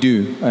what do we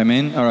do?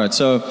 Amen? All right,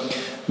 so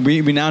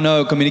we now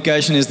know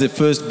communication is the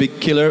first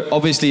big killer.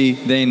 Obviously,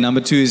 then number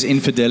 2 is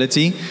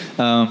infidelity.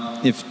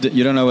 If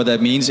you don't know what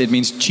that means, it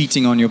means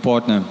cheating on your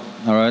partner,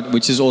 all right,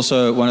 which is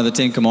also one of the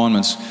 10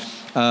 commandments.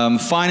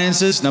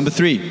 Finances, number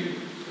 3.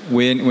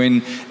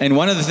 And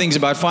one of the things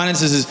about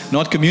finances is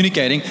not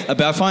communicating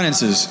about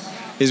finances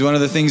is one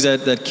of the things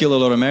that kill a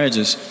lot of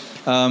marriages.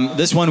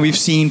 This one we've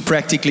seen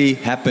practically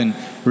happen.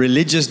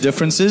 Religious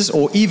differences,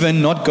 or even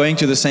not going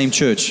to the same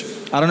church.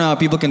 I don't know how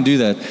people can do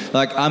that.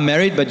 Like, I'm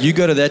married, but you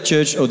go to that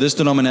church or this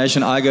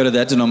denomination, I go to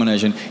that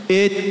denomination.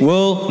 It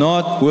will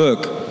not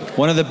work.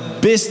 One of the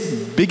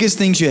biggest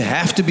things you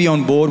have to be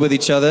on board with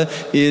each other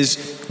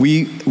is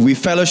we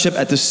fellowship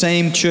at the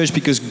same church,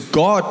 because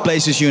God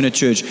places you in a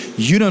church.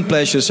 You don't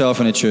place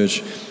yourself in a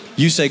church.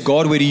 You say,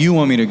 God, where do you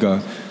want me to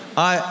go?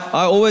 I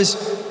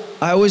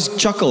always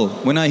chuckle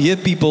when I hear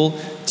people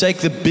take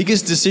the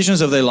biggest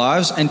decisions of their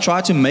lives and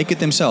try to make it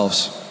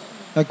themselves.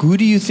 Like, who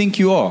do you think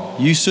you are?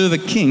 You serve a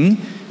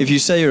king. If you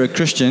say you're a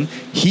Christian,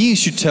 he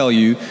should tell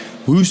you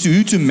who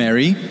to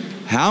marry,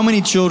 how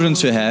many children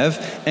to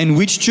have, and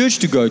which church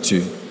to go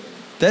to.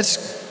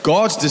 That's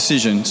God's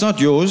decision. It's not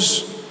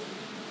yours.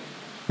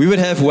 We would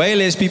have way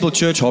less people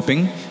church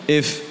hopping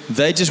if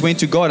they just went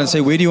to God and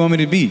say, where do you want me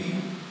to be?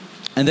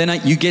 And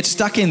then you get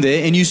stuck in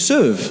there and you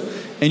serve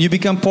and you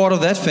become part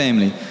of that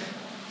family.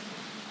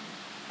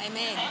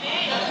 Amen.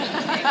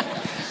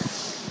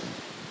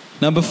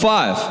 Number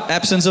 5,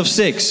 absence of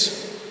sex.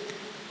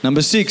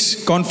 Number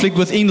 6, conflict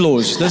with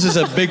in-laws. This is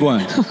a big one.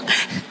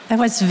 That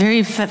was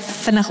very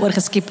vinnig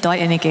oorgeskip daai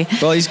enetjie.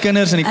 Wel, hier's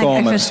kinders in die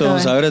kamer, so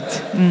ons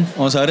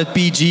hou dit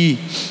PG.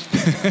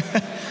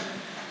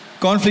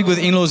 Conflict with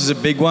in-laws is a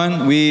big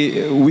one.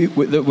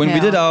 When we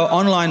did our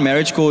online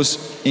marriage course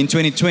in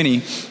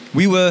 2020,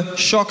 we were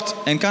shocked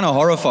and kind of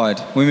horrified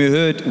when we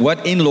heard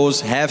what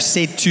in-laws have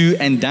said to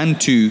and done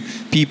to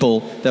people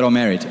that are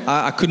married.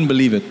 I couldn't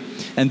believe it.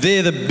 And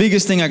there, the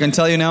biggest thing I can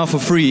tell you now for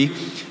free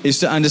is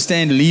to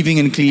understand leaving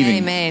and cleaving.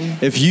 Amen.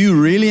 If you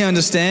really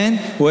understand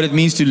what it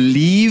means to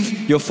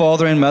leave your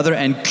father and mother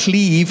and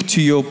cleave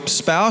to your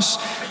spouse,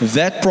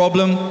 that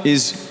problem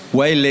is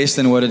way less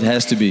than what it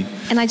has to be.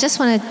 And I just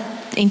want to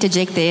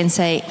interject there and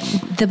say,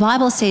 the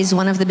Bible says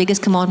one of the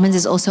biggest commandments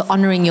is also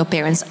honoring your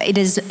parents. It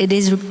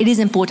is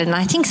important. And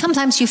I think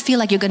sometimes you feel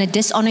like you're going to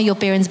dishonor your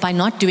parents by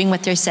not doing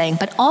what they're saying.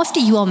 But after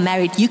you are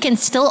married, you can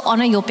still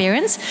honor your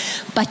parents,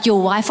 but your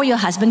wife or your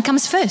husband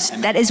comes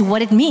first. That is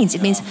what it means.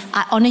 It means,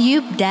 I honor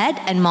you, Dad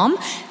and Mom,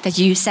 that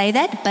you say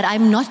that, but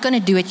I'm not going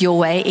to do it your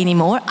way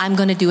anymore. I'm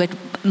going to do it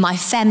my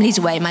family's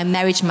way, my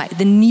marriage,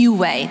 the new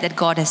way that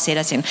God has set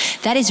us in.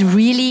 That is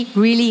really,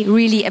 really,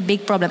 really a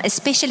big problem,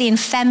 especially in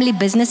family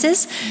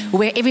businesses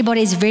where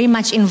everybody is very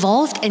much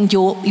involved and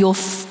your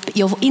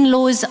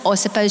in-laws are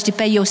supposed to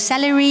pay your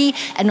salary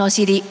and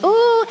also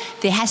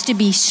there has to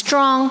be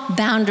strong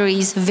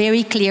boundaries,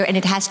 very clear, and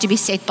it has to be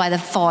set by the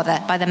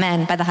father, by the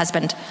man, by the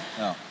husband.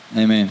 Yeah.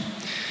 Amen.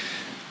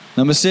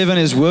 Number 7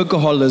 is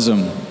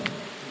workaholism.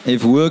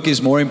 If work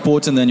is more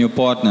important than your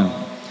partner.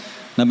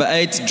 Number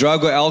 8,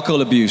 drug or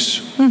alcohol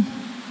abuse.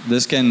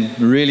 This can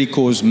really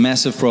cause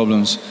massive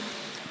problems.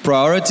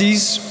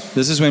 Priorities.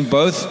 This is when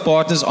both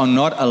partners are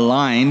not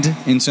aligned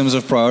in terms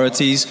of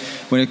priorities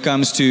when it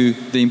comes to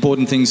the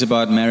important things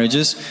about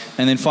marriages.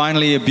 And then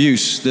finally,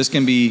 abuse. This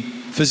can be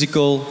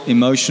physical,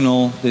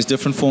 emotional. There's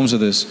different forms of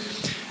this.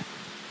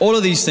 All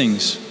of these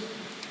things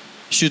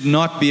should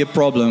not be a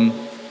problem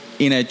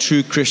in a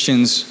true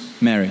Christian's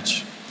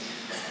marriage.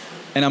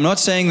 And I'm not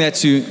saying that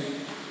to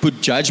put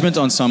judgment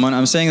on someone.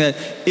 I'm saying that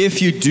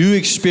if you do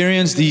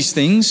experience these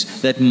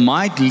things that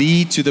might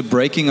lead to the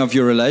breaking of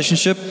your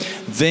relationship,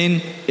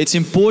 then it's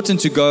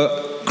important to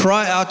go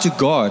cry out to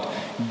God.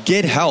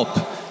 Get help.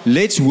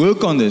 Let's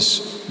work on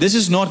this. This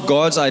is not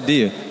God's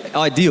ideal.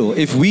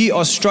 If we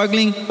are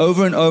struggling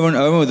over and over and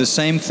over with the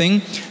same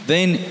thing,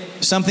 then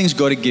something's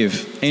got to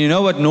give. And you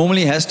know what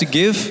normally has to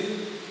give?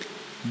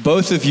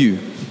 Both of you.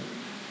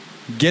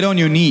 Get on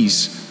your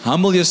knees.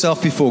 Humble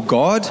yourself before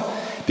God.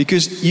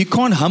 Because you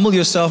can't humble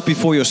yourself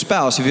before your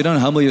spouse if you don't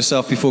humble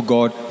yourself before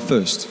God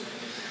first.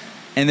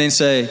 And then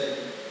say,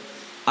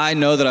 I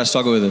know that I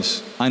struggle with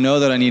this. I know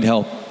that I need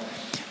help.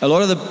 A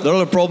lot of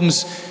the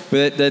problems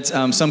that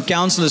some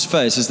counselors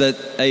face is that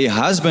a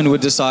husband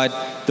would decide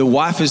the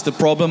wife is the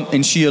problem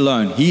and she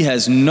alone. He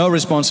has no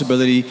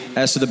responsibility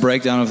as to the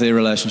breakdown of their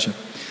relationship.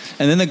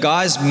 And then the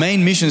guy's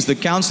main mission is the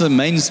counselor's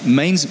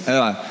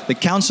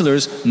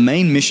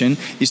main mission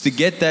is to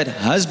get that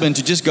husband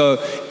to just go,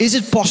 is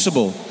it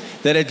possible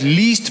that at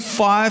least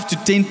 5 to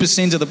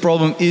 10% of the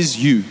problem is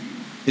you?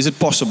 Is it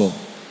possible?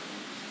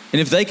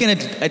 And if they can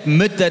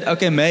admit that,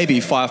 okay,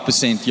 maybe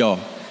 5%, yeah,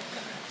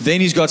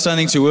 then he's got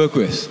something to work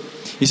with.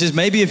 He says,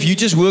 maybe if you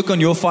just work on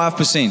your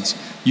 5%,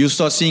 you'll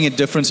start seeing a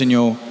difference in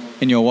your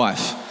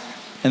wife.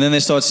 And then they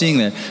start seeing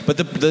that. But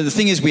the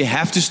thing is, we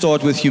have to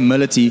start with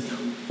humility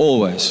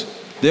always.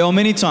 There are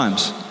many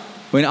times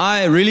when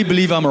I really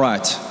believe I'm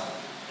right.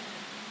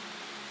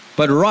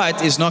 But right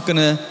is not going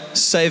to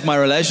save my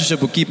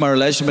relationship or keep my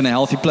relationship in a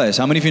healthy place.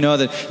 How many of you know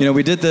that,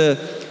 we did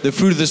the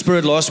fruit of the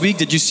Spirit last week?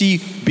 Did you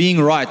see being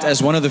right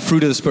as one of the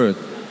fruit of the Spirit?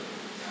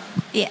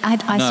 Yeah,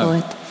 I saw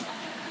it.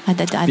 I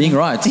did. Being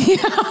right.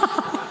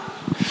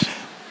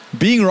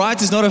 Being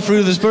right is not a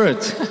fruit of the Spirit.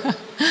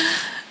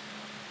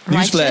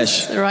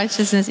 Newsflash.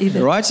 Righteousness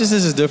either.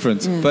 Righteousness is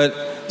different.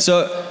 But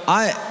so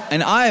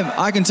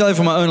I can tell you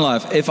from my own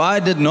life, if I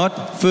did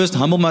not first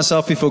humble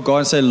myself before God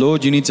and say,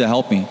 Lord, you need to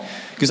help me.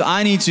 Because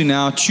I need to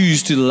now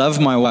choose to love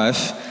my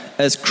wife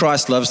as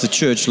Christ loves the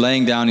church,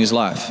 laying down his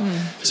life.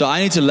 So I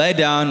need to lay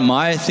down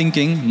my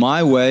thinking,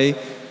 my way,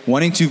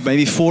 wanting to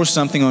maybe force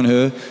something on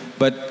her.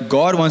 But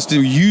God wants to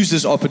use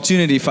this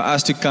opportunity for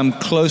us to come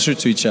closer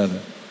to each other.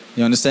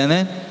 You understand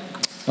that?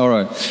 All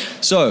right.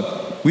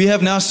 So we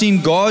have now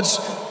seen God's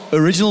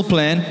original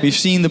plan. We've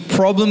seen the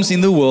problems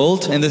in the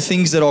world and the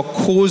things that are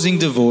causing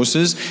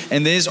divorces.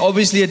 And there's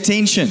obviously a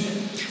tension.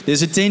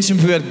 There's a tension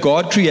between what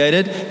God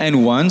created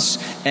and wants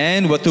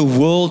and what the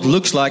world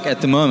looks like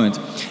at the moment.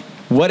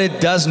 What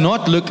it does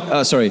not look,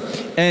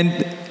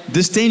 and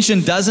this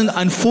tension doesn't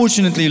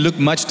unfortunately look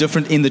much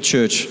different in the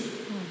church.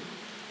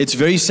 It's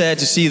very sad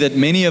to see that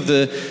many of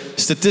the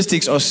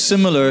statistics are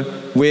similar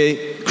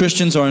where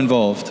Christians are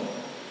involved.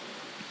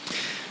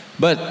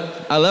 But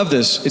I love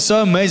this. It's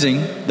so amazing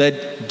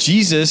that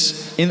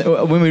Jesus,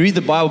 when we read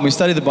the Bible, when we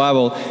study the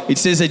Bible, it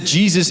says that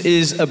Jesus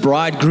is a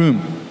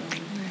bridegroom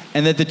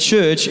and that the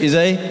church is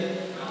a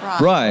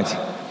bride.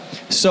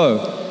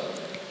 So,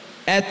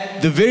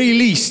 at the very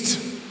least,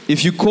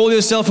 if you call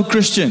yourself a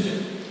Christian,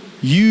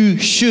 you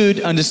should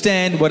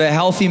understand what a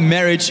healthy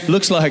marriage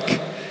looks like.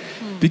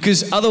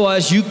 Because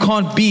otherwise you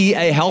can't be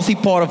a healthy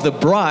part of the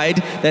bride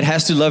that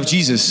has to love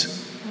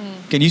Jesus.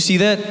 Can you see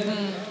that?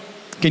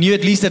 Can you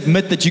at least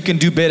admit that you can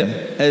do better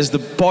as the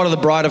part of the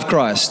bride of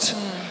Christ?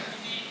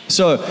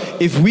 So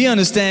if we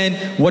understand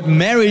what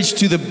marriage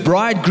to the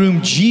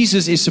bridegroom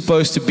Jesus is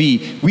supposed to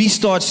be, we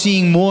start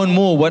seeing more and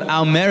more what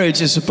our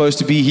marriage is supposed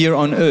to be here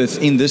on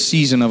earth in this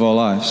season of our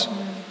lives.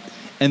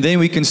 And then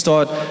we can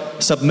start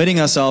submitting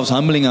ourselves,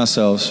 humbling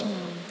ourselves.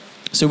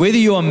 So whether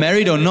you are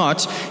married or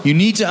not, you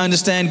need to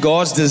understand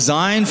God's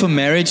design for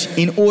marriage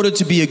in order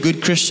to be a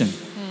good Christian.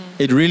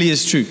 It really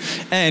is true.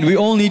 And we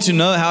all need to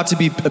know how to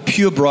be a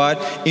pure bride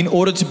in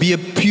order to be a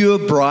pure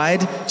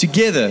bride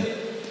together.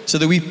 So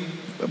that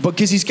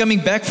because He's coming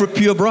back for a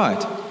pure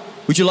bride.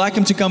 Would you like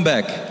Him to come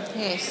back?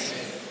 Yes.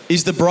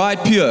 Is the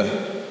bride pure?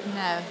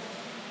 No.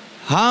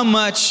 How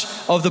much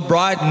of the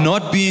bride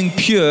not being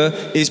pure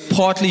is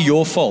partly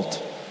your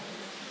fault?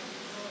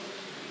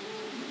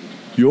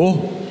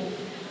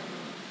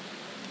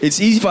 It's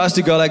easy for us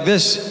to go like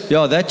this.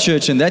 Yeah, that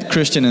church and that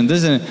Christian and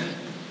this and...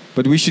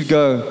 But we should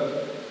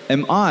go,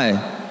 am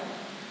I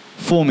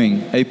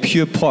forming a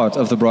pure part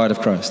of the bride of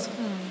Christ?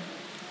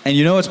 And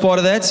you know what's part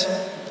of that?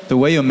 The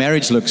way your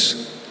marriage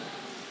looks.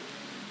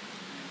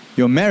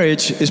 Your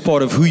marriage is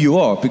part of who you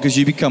are because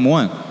you become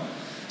one.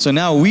 So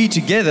now we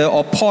together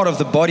are part of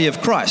the body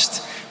of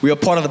Christ. We are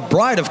part of the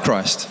bride of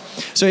Christ.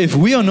 So if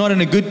we are not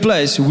in a good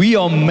place, we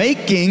are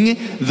making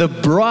the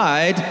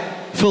bride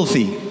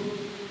filthy.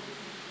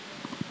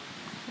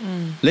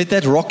 Let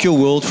that rock your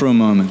world for a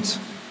moment.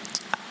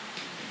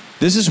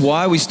 This is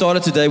why we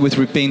started today with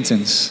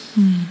repentance.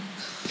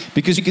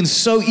 Because we can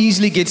so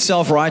easily get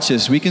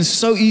self-righteous. We can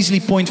so easily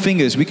point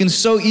fingers. We can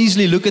so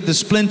easily look at the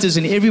splinters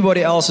in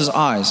everybody else's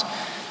eyes.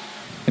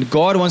 And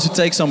God wants to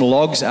take some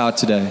logs out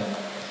today.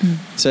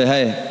 Say,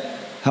 hey,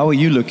 how are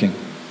you looking?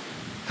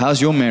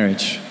 How's your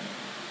marriage?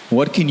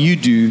 What can you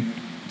do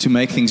to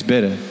make things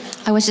better?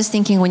 I was just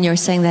thinking when you were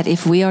saying that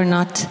if we are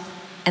not,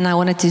 and I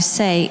wanted to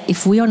say,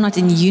 if we are not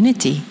in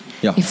unity,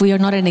 if we are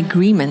not in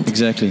agreement,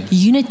 exactly.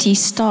 Unity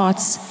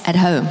starts at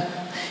home.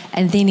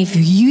 And then if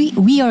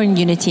we are in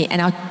unity and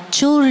our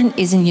children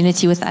is in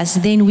unity with us,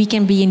 then we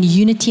can be in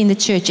unity in the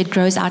church. It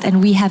grows out.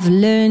 And we have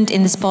learned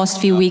in this past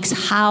few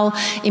weeks how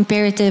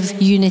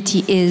imperative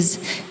unity is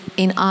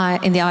in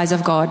the eyes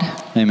of God.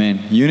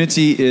 Amen.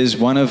 Unity is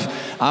one of,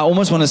 I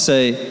almost want to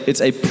say,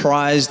 it's a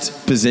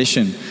prized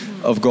possession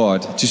of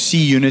God, to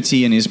see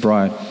unity in His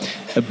bride.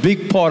 A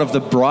big part of the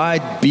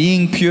bride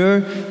being pure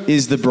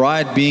is the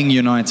bride being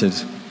united.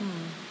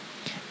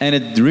 And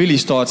it really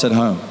starts at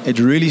home. It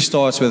really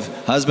starts with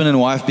husband and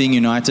wife being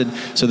united,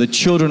 so the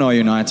children are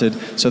united,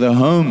 so the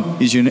home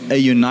is a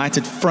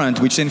united front,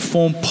 which then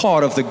form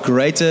part of the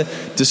greater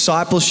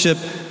discipleship,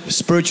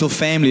 spiritual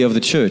family of the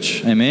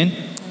church. Amen?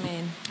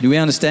 Amen. Do we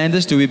understand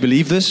this? Do we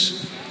believe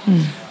this?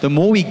 The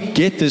more we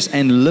get this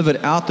and live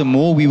it out, the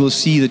more we will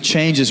see the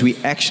changes we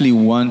actually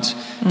want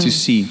to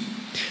see.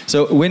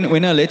 So when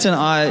Aletté and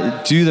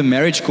I do the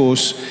marriage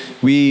course,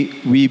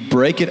 we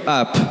break it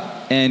up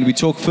and we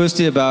talk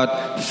firstly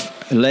about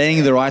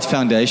laying the right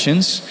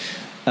foundations.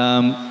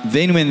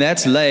 Then when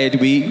that's laid,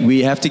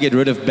 we have to get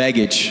rid of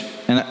baggage.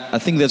 And I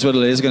think that's what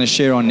Aletté is going to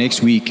share on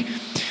next week.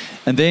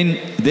 And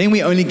then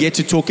we only get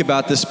to talk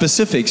about the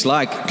specifics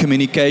like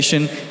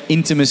communication,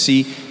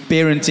 intimacy,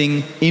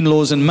 parenting,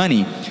 in-laws, and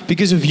money.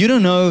 Because if you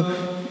don't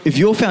know, if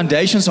your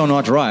foundations are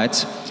not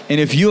right, and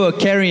if you are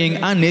carrying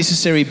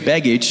unnecessary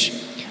baggage,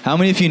 how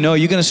many of you know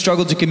you're going to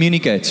struggle to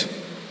communicate?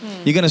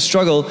 You're going to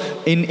struggle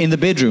in the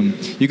bedroom.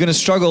 You're going to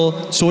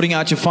struggle sorting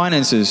out your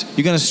finances.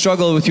 You're going to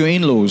struggle with your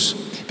in-laws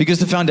because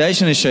the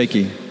foundation is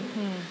shaky.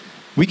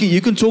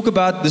 You can talk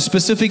about the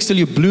specifics till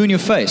you're blue in your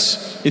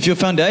face. If your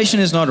foundation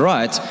is not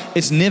right,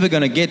 it's never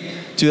going to get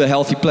to a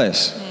healthy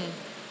place.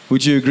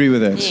 Would you agree with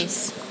that?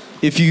 Yes.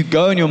 If you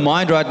go in your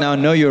mind right now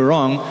and know you're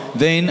wrong,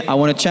 then I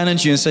want to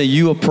challenge you and say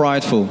you are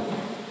prideful.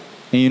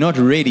 And you're not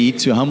ready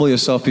to humble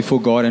yourself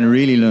before God and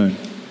really learn.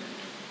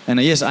 And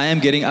yes, I am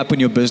getting up in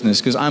your business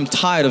because I'm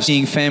tired of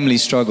seeing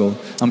families struggle.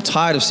 I'm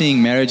tired of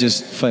seeing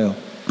marriages fail.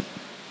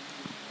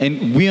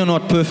 And we are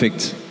not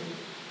perfect.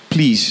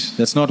 Please,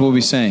 that's not what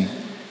we're saying.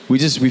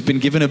 We've been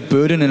given a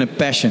burden and a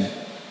passion.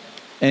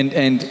 And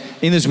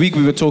in this week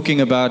we were talking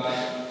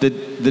about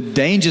the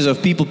dangers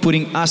of people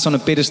putting us on a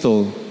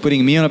pedestal,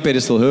 putting me on a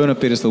pedestal, her on a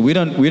pedestal. We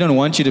don't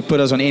want you to put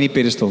us on any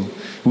pedestal.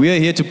 We are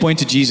here to point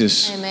to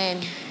Jesus.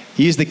 Amen.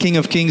 He is the King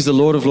of Kings, the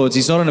Lord of Lords.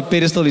 He's not on a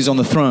pedestal, He's on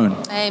the throne.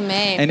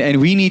 Amen.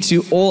 And we need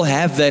to all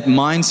have that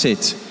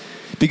mindset,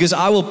 because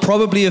I will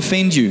probably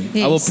offend you.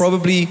 Yes. I will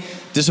probably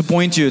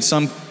disappoint you at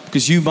some,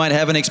 because you might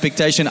have an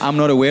expectation I'm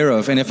not aware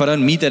of. And if I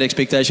don't meet that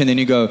expectation, then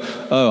you go,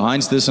 oh,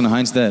 Heinz this and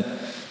Heinz that.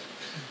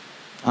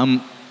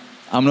 I'm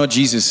not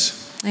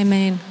Jesus.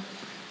 Amen.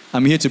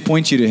 I'm here to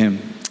point you to Him.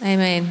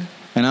 Amen.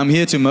 And I'm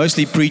here to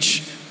mostly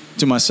preach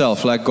to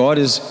myself. Like, God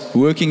is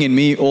working in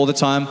me all the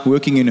time,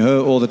 working in her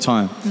all the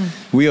time.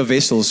 We are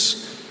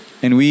vessels,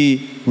 and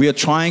we are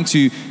trying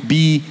to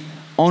be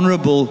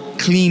honorable,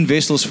 clean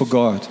vessels for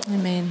God.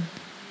 Amen.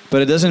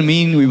 But it doesn't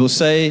mean we will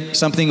say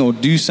something or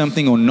do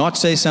something or not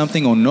say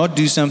something or not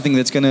do something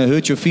that's going to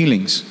hurt your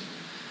feelings.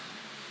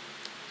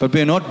 But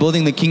we're not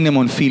building the kingdom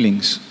on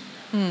feelings.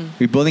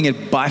 We're building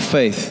it by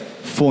faith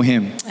for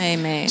Him.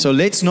 Amen. So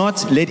let's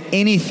not let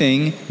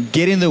anything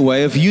get in the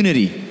way of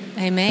unity.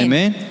 Amen.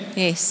 Amen?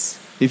 Yes.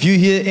 If you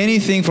hear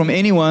anything from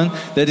anyone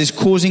that is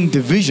causing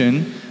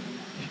division,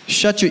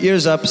 shut your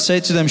ears up, say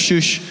to them,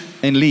 shush,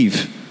 and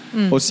leave.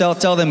 Or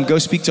tell them, go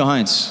speak to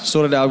Heinz,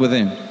 sort it out with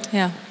them.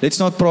 Yeah. Let's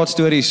not praat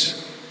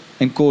stories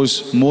and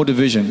cause more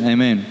division.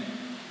 Amen.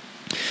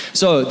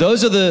 So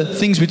those are the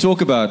things we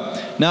talk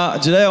about. Now,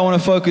 today I want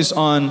to focus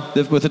on,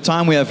 with the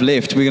time we have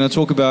left, we're going to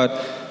talk about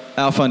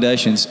our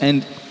foundations.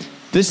 And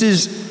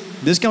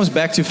this comes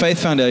back to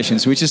Faith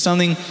Foundations, which is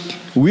something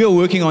we are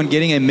working on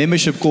getting a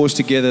membership course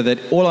together that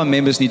all our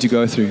members need to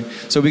go through.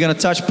 So we're going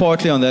to touch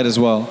partly on that as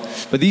well.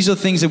 But these are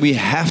things that we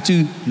have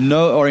to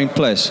know are in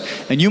place.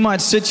 And you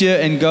might sit here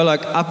and go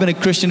like, I've been a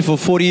Christian for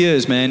 40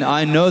 years, man.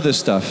 I know this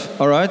stuff.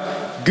 All right?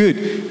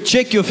 Good.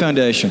 Check your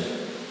foundation.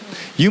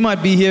 You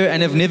might be here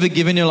and have never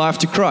given your life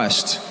to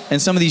Christ.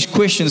 And some of these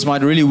questions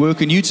might really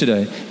work on you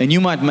today. And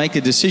you might make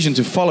a decision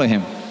to follow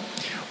Him.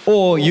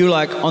 Or you're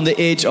like on the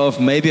edge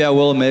of maybe I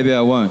will, maybe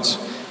I won't.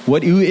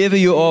 Whoever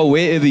you are,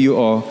 wherever you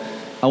are,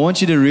 I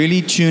want you to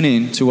really tune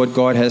in to what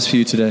God has for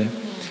you today.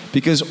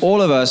 Because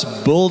all of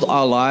us build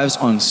our lives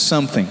on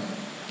something.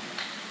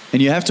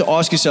 And you have to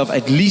ask yourself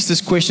at least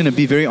this question and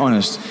be very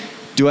honest.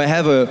 Do I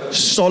have a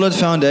solid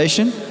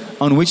foundation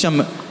on which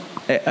I'm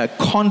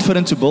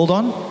confident to build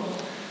on?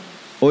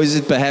 Or is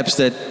it perhaps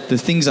that the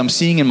things I'm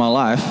seeing in my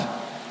life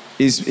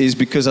is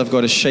because I've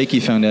got a shaky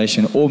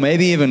foundation, or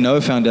maybe even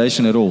no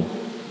foundation at all?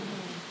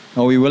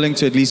 Are we willing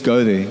to at least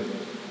go there?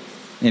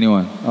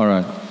 Anyone? All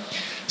right.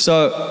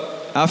 So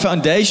our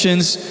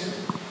foundations,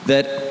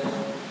 that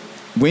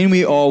when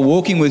we are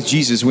walking with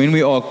Jesus, when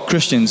we are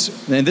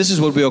Christians, and this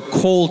is what we are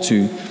called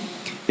to,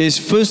 is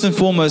first and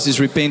foremost is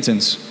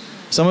repentance.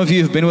 Some of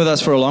you who've been with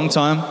us for a long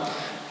time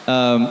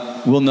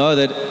will know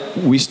that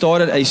we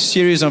started a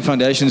series on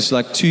foundations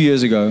like 2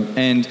 years ago,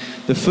 and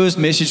the first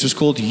message was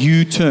called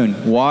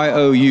U-Turn,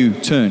 Y-O-U,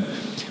 turn,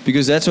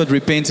 because that's what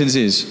repentance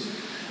is.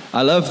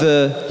 I love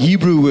the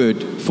Hebrew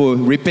word for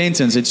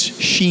repentance. It's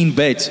sheen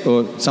bet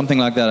or something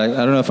like that. I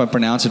don't know if I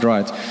pronounce it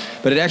right,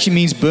 but it actually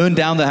means burn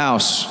down the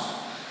house.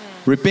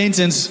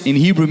 Repentance in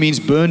Hebrew means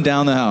burn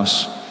down the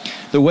house.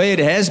 The way it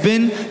has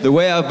been, the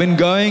way I've been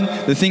going,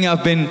 the thing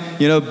I've been,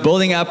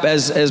 building up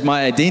as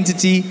my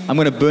identity, I'm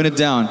going to burn it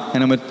down.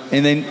 And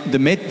then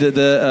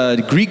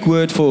the Greek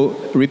word for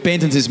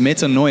repentance is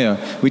metanoia,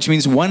 which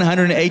means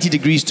 180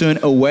 degrees turn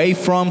away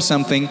from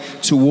something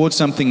towards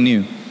something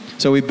new.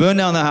 So we burn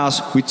down the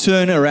house, we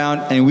turn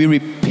around, and we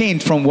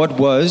repent from what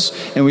was,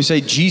 and we say,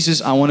 Jesus,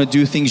 I want to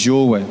do things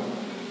your way.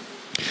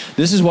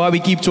 This is why we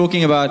keep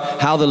talking about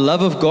how the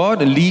love of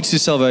God leads to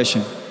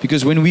salvation.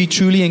 Because when we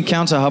truly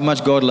encounter how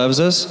much God loves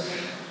us,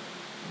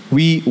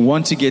 we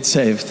want to get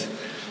saved.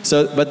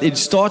 But it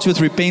starts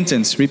with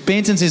repentance.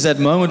 Repentance is that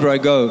moment where I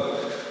go,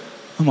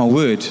 oh my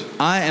word,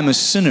 I am a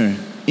sinner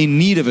in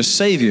need of a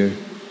Savior.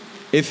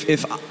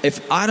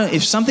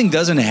 If something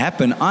doesn't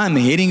happen, I'm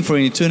heading for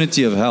an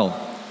eternity of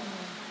hell.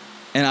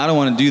 And I don't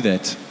want to do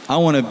that. I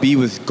want to be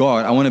with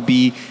God. I want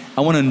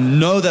to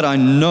know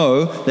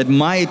that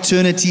my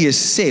eternity is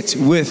set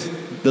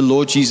with the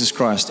Lord Jesus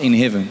Christ in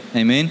heaven.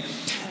 Amen.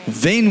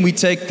 Then we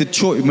take the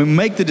choice, we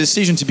make the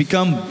decision to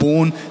become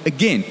born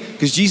again.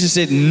 Because Jesus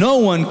said, no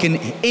one can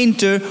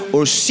enter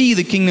or see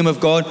the kingdom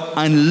of God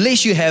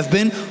unless you have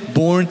been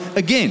born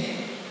again.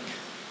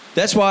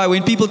 That's why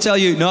when people tell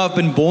you, no, I've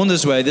been born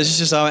this way, this is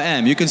just how I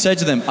am, you can say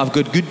to them, I've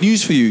got good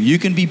news for you. You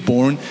can be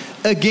born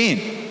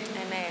again.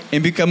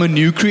 And become a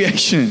new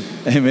creation.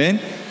 Amen.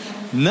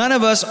 None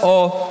of us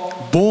are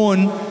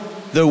born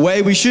the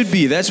way we should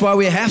be. That's why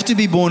we have to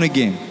be born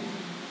again.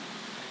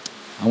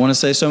 I want to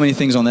say so many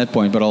things on that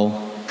point, but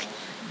I'll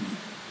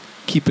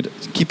keep it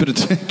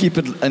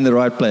in the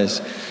right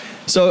place.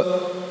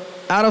 So,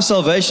 out of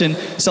salvation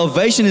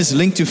is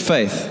linked to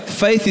faith.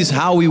 Faith is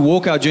how we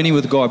walk our journey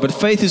with God, but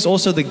faith is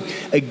also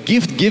a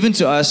gift given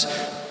to us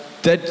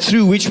that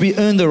through which we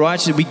earn the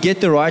righteousness, we get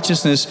the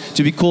righteousness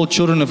to be called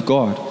children of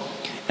God.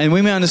 And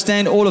when we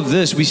understand all of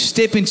this, we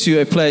step into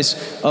a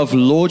place of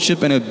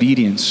lordship and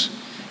obedience.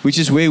 which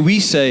is where we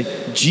say,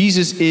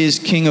 Jesus is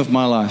King of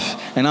my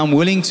life. And I'm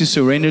willing to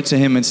surrender to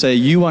Him and say,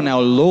 you are now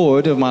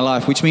Lord of my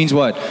life, which means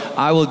what?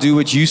 I will do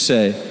what you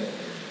say.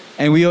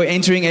 And we are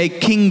entering a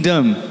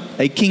kingdom,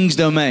 a king's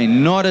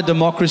domain, not a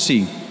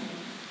democracy.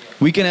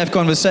 We can have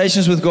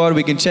conversations with God,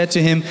 we can chat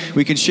to Him,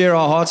 we can share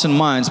our hearts and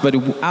minds, but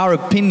our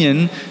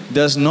opinion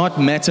does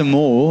not matter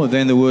more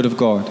than the Word of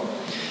God.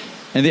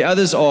 And the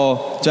others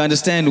are to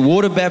understand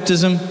water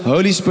baptism,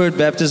 Holy Spirit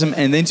baptism,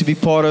 and then to be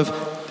part of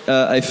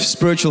a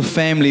spiritual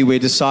family where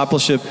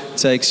discipleship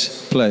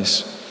takes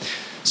place.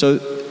 So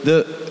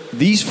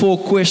these 4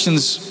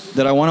 questions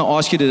that I want to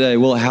ask you today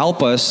will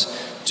help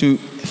us to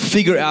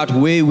figure out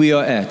where we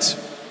are at.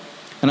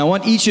 And I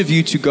want each of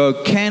you to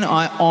go, can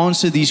I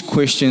answer these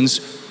questions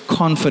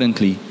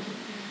confidently?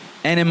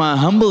 And am I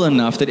humble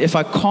enough that if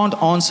I can't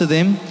answer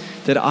them,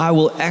 that I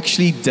will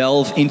actually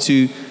delve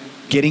into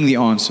getting the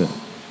answer?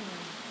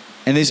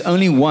 And there's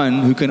only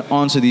one who can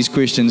answer these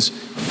questions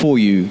for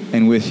you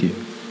and with you.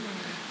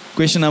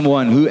 Question number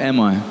 1, who am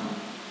I?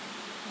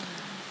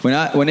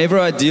 Whenever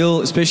I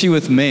deal, especially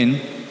with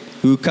men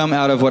who come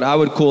out of what I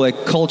would call a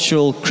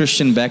cultural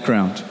Christian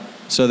background.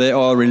 So they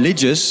are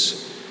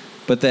religious,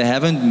 but they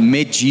haven't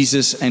met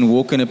Jesus and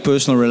walk in a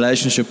personal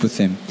relationship with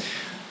Him.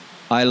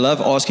 I love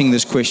asking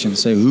this question.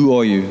 Say, who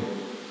are you?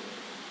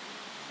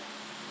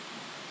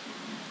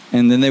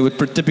 And then they would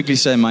typically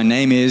say, my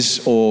name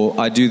is, or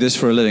I do this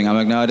for a living. I'm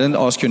like, no, I didn't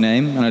ask your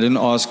name, and I didn't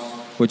ask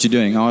what you're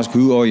doing. I asked,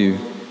 who are you?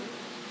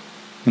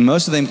 And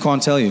most of them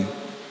can't tell you.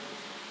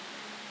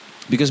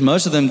 Because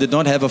most of them did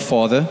not have a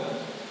father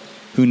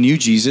who knew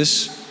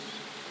Jesus,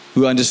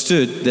 who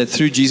understood that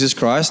through Jesus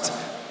Christ,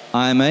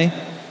 I am a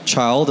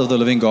child of the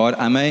living God.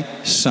 I'm a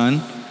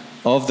son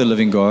of the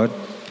living God.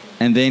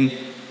 And then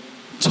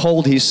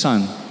told his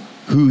son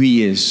who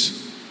he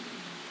is.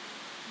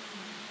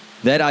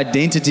 That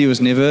identity was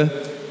never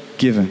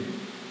given.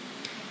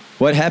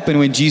 What happened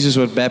when Jesus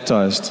was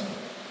baptized?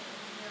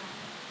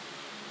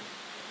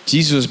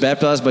 Jesus was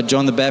baptized by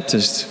John the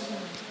Baptist.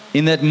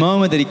 In that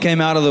moment that he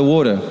came out of the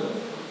water,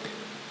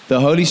 the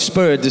Holy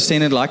Spirit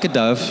descended like a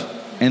dove,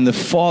 and the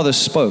Father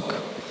spoke.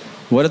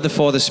 What did the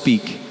Father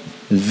speak?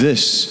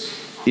 This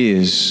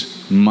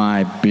is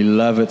my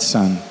beloved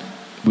Son,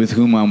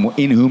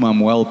 in whom I'm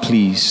well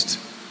pleased.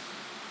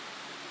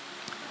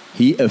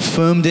 He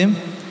affirmed him,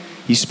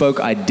 he spoke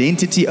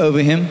identity over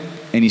him,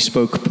 and he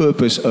spoke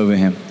purpose over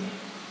him.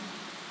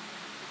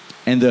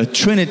 And the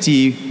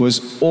Trinity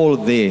was all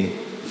there,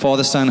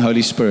 Father, Son,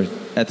 Holy Spirit,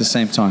 at the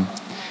same time.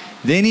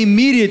 Then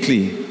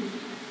immediately,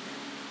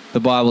 the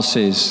Bible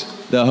says,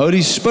 the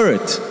Holy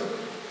Spirit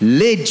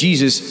led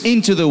Jesus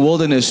into the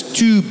wilderness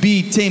to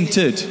be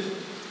tempted.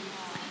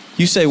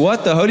 You say,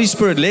 what? The Holy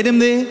Spirit led him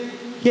there?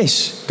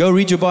 Yes. Go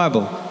read your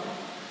Bible.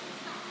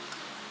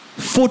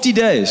 40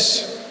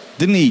 days,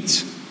 didn't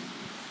eat.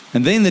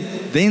 And then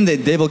the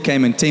devil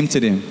came and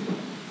tempted him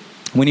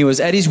when he was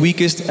at his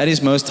weakest, at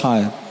his most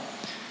high.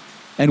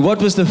 And what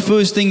was the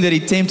first thing that he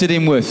tempted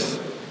him with?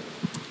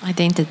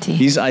 Identity.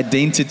 His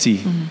identity.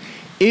 Mm-hmm.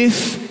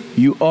 If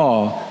you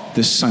are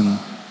the Son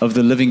of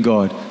the living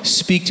God,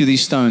 speak to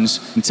these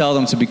stones and tell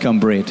them to become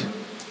bread.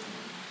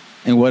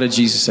 And what did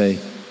Jesus say?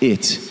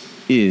 It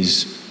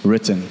is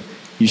written.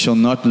 You shall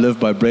not live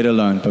by bread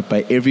alone, but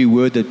by every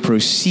word that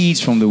proceeds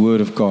from the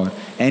word of God.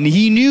 And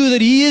he knew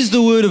that he is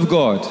the word of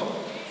God.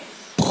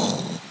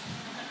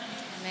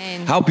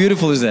 Amen. How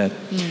beautiful is that?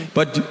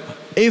 But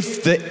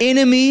if the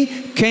enemy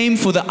came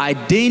for the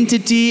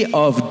identity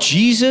of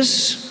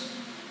Jesus,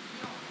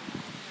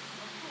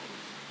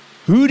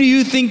 who do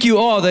you think you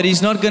are that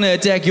he's not going to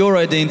attack your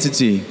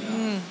identity?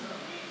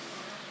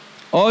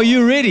 Are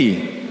you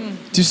ready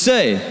to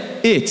say,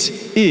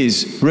 it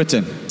is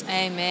written?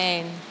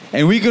 Amen.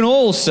 And we can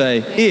all say,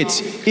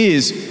 it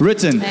is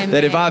written. Amen.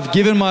 That if I've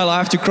given my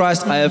life to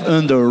Christ, I have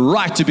earned the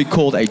right to be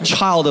called a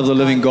child of the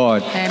living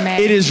God. Amen.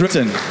 It is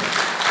written.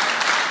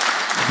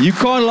 You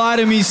can't lie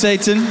to me,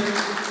 Satan.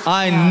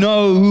 I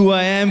know who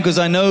I am because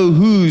I know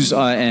whose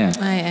I am.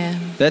 I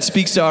am. That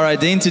speaks to our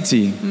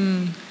identity.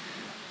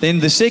 Then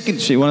the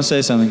second, you want to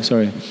say something?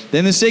 Sorry.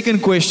 Then the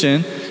second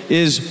question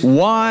is,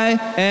 why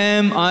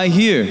am I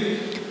here?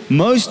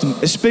 Most,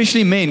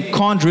 especially men,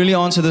 can't really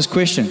answer this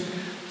question.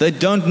 They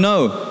don't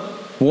know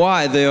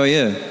why they are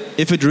here.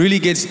 If it really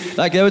gets,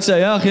 like they would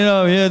say, oh, you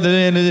know, yeah,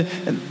 they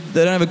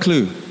don't have a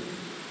clue.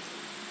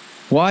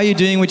 Why are you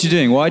doing what you're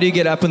doing? Why do you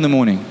get up in the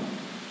morning?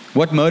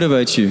 What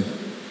motivates you?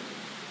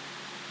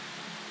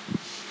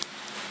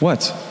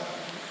 What?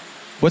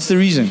 What's the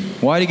reason?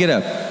 Why do you get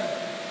up?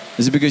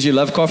 Is it because you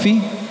love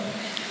coffee?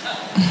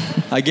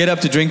 I get up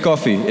to drink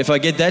coffee. If I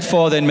get that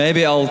far, then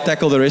maybe I'll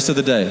tackle the rest of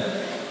the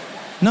day.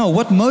 No,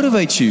 what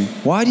motivates you?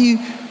 Why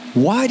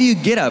do you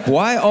get up?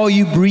 Why are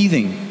you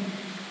breathing?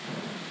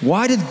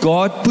 Why did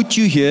God put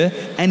you here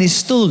and is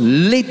still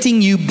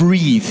letting you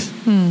breathe?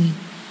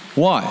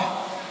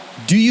 Why?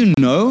 Do you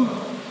know?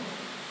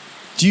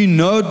 Do you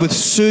know it with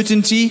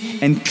certainty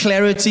and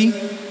clarity?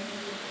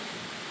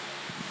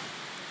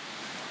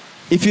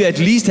 If you at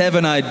least have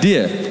an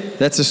idea,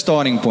 that's a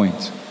starting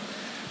point.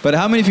 But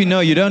how many of you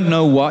know you don't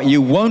know why,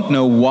 you won't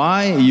know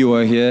why you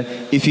are here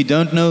if you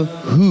don't know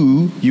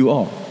who you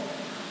are?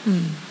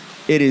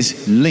 It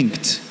is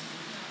linked.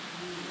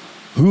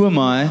 Who am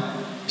I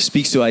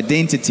speaks to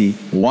identity.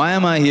 Why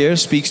am I here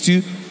speaks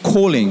to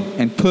calling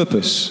and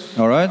purpose.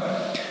 All right?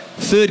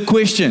 Third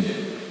question.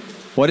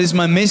 What is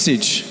my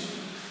message?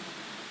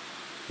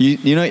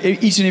 You know,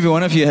 each and every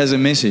one of you has a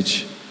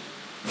message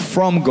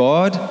from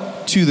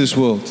God to this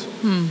world.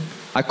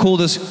 I call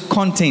this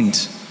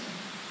content.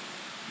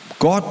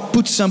 God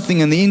put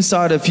something on the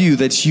inside of you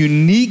that's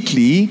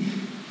uniquely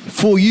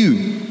for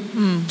you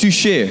to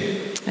share.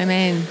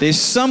 Amen. There's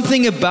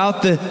something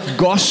about the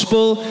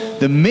gospel,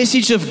 the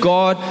message of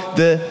God,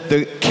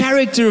 the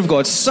character of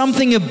God.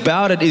 Something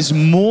about it is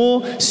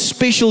more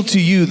special to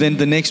you than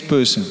the next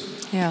person.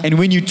 Yeah. And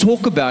when you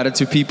talk about it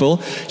to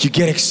people, you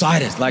get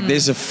excited. Like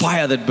there's a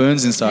fire that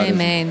burns inside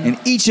Amen. of you.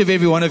 And each of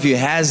every one of you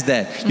has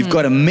that. You've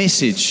got a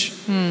message.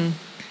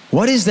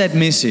 What is that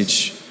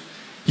message?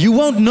 You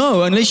won't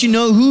know unless you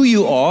know who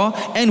you are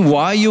and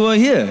why you are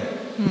here.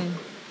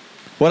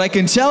 What I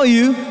can tell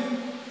you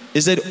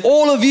is that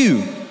all of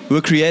you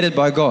were created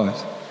by God.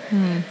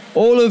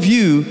 All of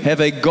you have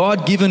a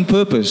God-given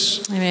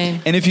purpose.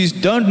 Amen. And if you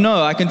don't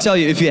know, I can tell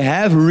you, if you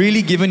have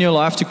really given your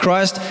life to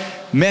Christ,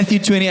 Matthew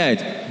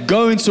 28,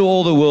 go into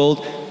all the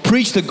world,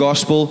 preach the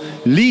gospel,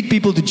 lead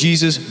people to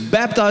Jesus,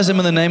 baptize them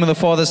in the name of the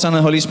Father, Son,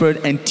 and Holy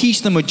Spirit, and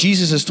teach them what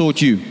Jesus has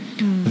taught you.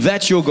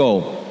 That's your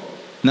goal.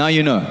 Now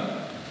you know.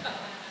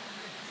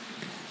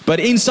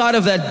 But inside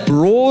of that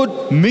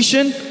broad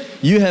mission,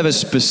 you have a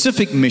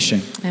specific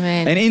mission.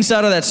 Amen. And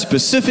inside of that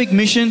specific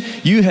mission,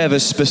 you have a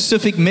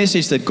specific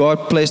message that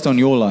God placed on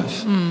your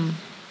life. And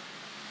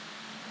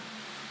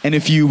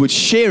if you would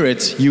share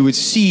it, you would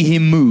see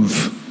Him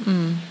move.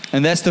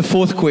 And that's the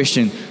fourth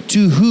question.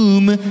 To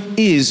whom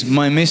is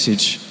my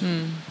message?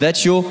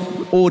 That's your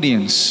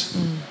audience.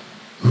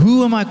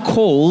 Who am I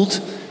called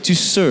to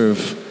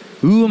serve?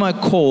 Who am I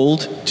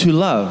called to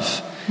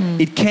love?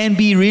 It can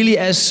be really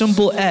as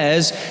simple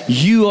as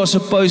you are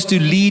supposed to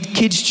lead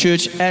kids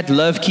church at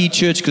LoveKey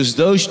Church because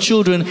those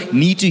children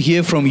need to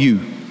hear from you.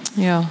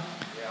 Yeah.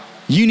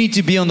 You need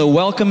to be on the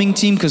welcoming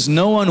team because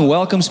no one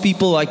welcomes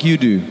people like you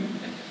do.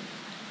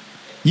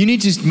 You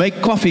need to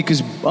make coffee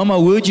because, oh my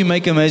word, you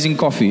make amazing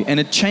coffee and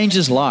it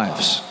changes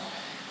lives.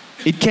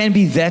 It can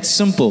be that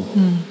simple.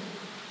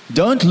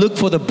 Don't look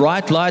for the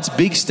bright lights,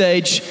 big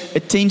stage,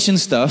 attention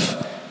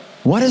stuff.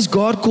 What has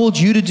God called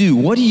you to do?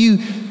 What do you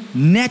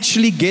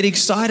naturally get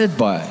excited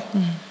by?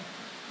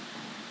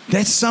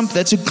 That's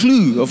a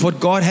clue of what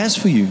God has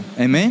for you.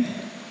 Amen?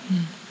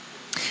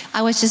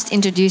 I was just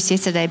introduced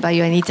yesterday by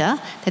you, Anita,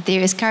 that there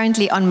is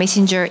currently on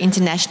Messenger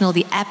International,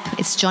 the app.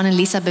 It's John and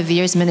Lisa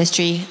Bevere's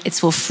ministry.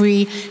 It's for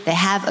free. They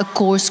have a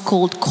course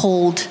called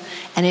Called,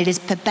 and it is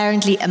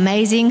apparently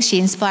amazing. She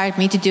inspired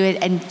me to do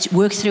it and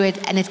work through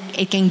it, and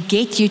it can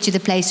get you to the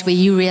place where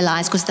you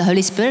realize, because the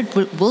Holy Spirit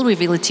will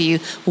reveal it to you,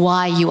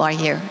 why you are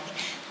here.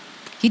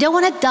 You don't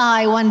want to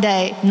die one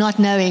day not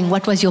knowing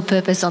what was your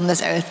purpose on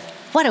this earth.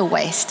 What a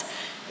waste.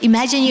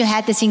 Imagine you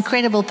had this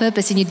incredible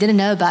purpose and you didn't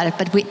know about it,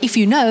 but if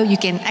you know, you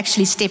can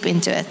actually step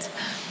into it.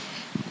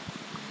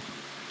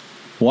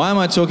 Why am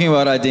I talking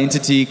about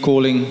identity,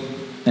 calling,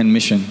 and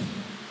mission?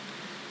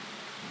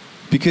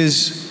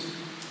 Because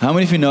how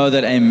many of you know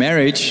that a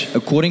marriage,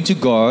 according to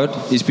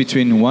God, is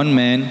between one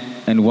man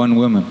and one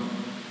woman?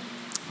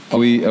 Are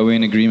we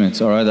in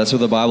agreement? All right, that's what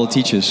the Bible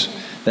teaches.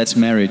 That's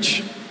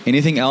marriage.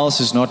 Anything else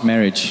is not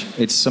marriage.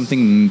 It's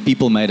something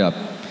people made up.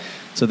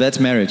 So that's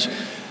marriage.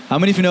 How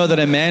many of you know that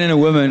a man and a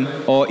woman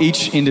are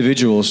each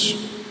individuals,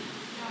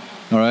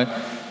 all right,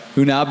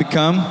 who now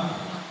become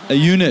a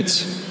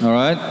unit, all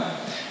right?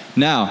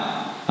 Now,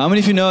 how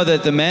many of you know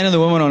that the man and the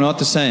woman are not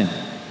the same?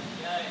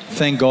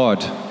 Thank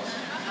God.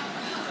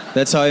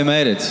 That's how He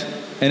made it.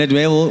 And it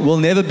will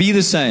never be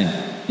the same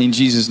in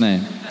Jesus'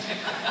 name.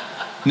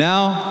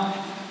 Now,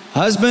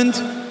 husband,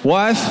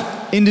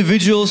 wife,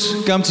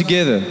 individuals come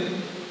together.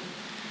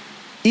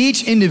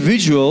 Each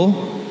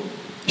individual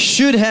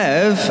should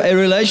have a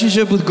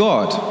relationship with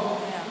God,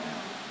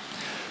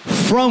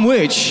 from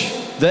which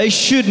they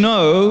should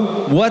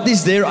know what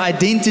is their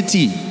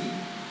identity,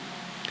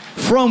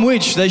 from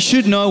which they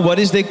should know what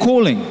is their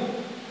calling,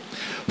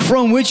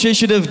 from which they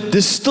should have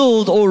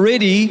distilled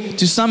already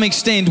to some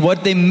extent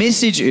what their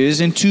message is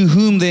and to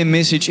whom their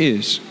message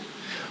is.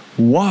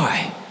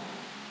 Why?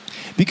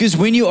 Because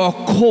when you are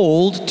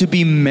called to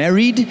be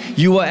married,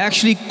 you are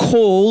actually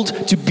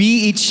called to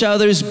be each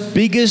other's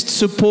biggest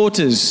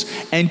supporters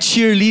and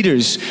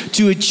cheerleaders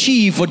to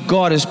achieve what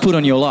God has put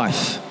on your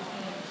life.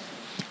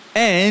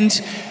 And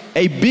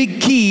a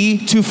big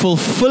key to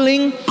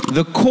fulfilling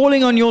the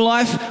calling on your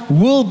life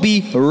will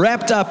be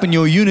wrapped up in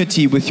your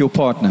unity with your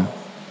partner.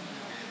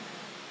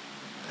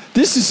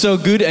 This is so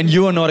good and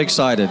you are not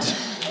excited.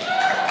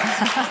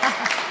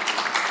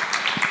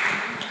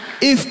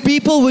 If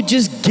people would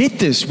just get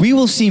this, we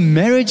will see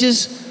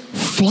marriages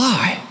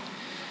fly.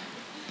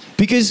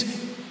 Because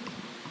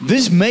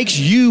this makes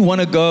you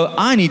want to go,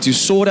 I need to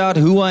sort out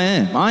who I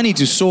am. I need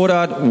to sort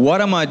out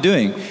what am I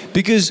doing.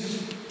 Because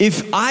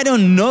if I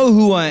don't know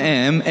who I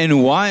am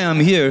and why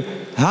I'm here,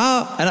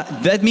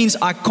 that means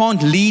I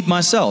can't lead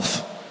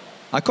myself.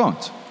 I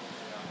can't.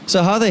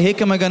 So how the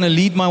heck am I going to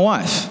lead my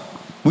wife,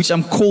 which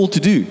I'm called to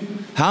do?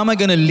 How am I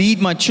going to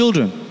lead my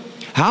children?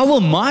 How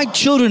will my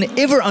children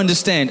ever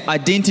understand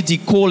identity,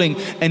 calling,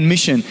 and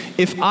mission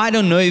if I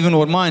don't know even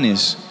what mine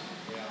is?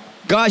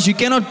 Guys, you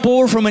cannot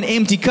pour from an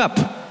empty cup.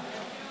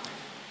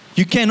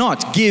 You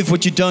cannot give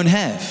what you don't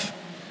have.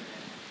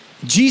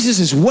 Jesus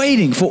is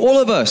waiting for all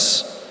of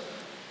us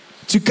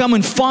to come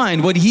and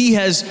find what He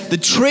has, the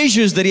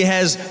treasures that He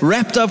has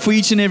wrapped up for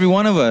each and every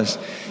one of us.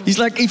 He's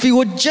like, if He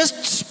would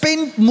just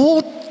spend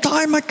more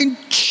time, I can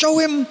show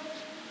Him.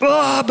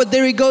 But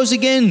there He goes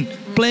again,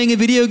 playing a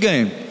video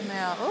game.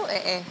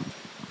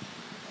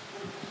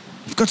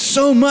 I've got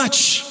so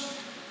much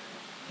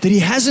that He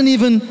hasn't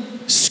even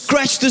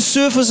scratched the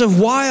surface of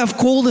why I've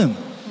called Him.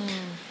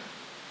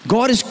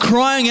 God is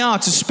crying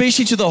out,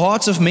 especially to the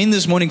hearts of men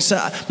this morning.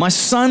 My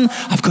son,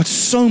 I've got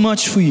so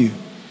much for you.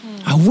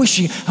 I wish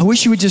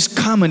you would just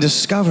come and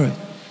discover it.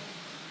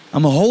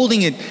 I'm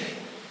holding it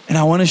and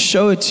I want to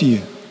show it to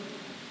you.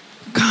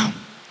 Come,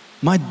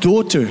 my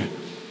daughter,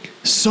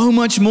 so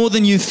much more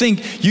than you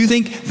think. You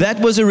think that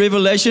was a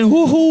revelation.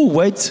 Woohoo,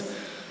 wait,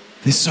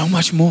 there's so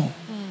much more.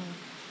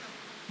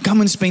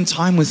 Come and spend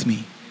time with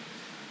me.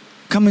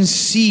 Come and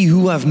see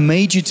who I've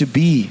made you to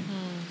be.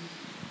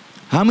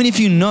 How many of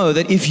you know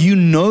that if you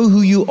know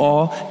who you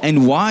are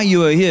and why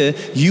you are here,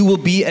 you will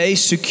be a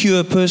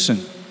secure person?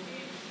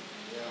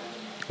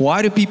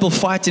 Why do people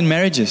fight in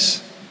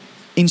marriages?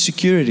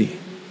 Insecurity.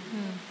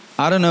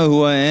 I don't know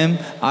who I am.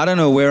 I don't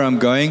know where I'm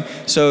going.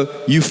 So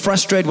you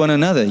frustrate one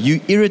another.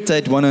 You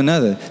irritate one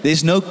another.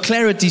 There's no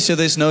clarity, so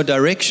there's no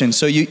direction.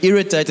 So you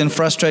irritate and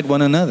frustrate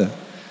one another.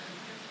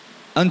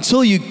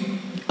 Until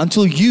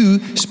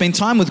you spend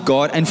time with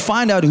God and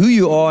find out who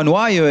you are and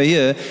why you are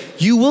here,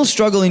 you will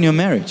struggle in your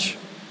marriage.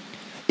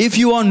 If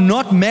you are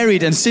not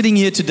married and sitting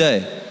here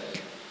today,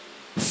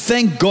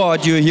 thank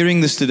God you are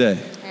hearing this today.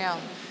 Yeah.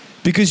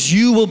 Because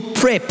you will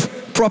prep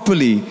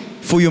properly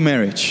for your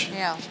marriage.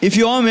 Yeah. If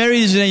you are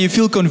married and you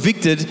feel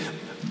convicted,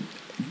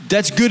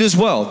 that's good as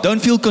well.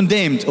 Don't feel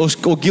condemned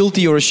or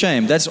guilty or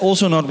ashamed. That's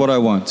also not what I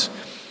want.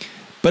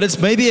 But it's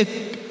maybe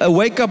a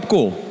wake-up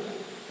call.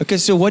 Okay,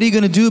 so what are you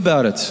going to do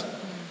about it?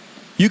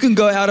 You can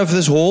go out of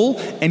this hall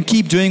and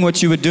keep doing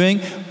what you were doing,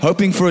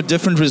 hoping for a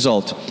different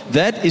result.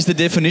 That is the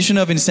definition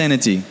of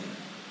insanity.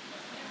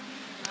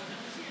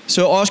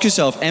 So ask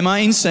yourself, am I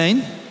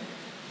insane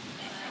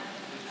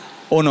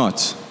or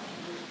not?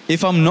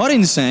 If I'm not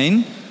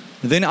insane,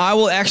 then I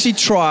will actually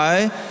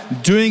try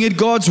doing it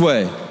God's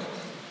way.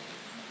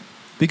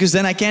 Because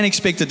then I can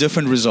expect a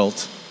different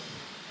result.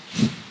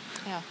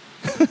 Ja.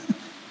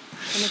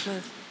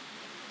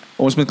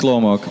 Ons moet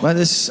klaarmaak. Maar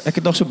ek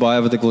het nog so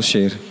baie wat ek wil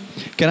share.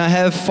 Can I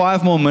have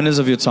 5 more minutes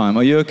of your time?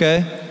 Are you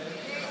okay?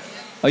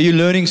 Are you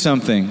learning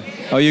something?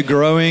 Are you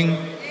growing?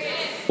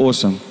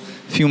 Awesome.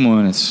 Few more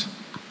minutes.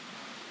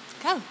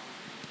 Go.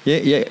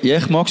 Jy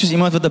maak soos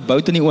iemand wat 'n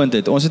bout in die oond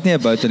het. Ons het nie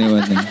 'n bout in die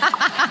oond nie.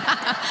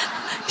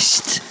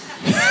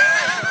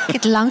 Ek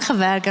het lank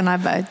gewerk aan daai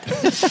bout.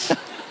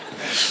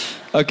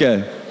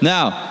 Okay.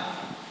 Now,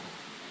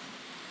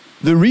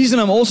 the reason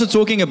I'm also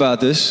talking about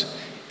this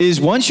is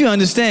once you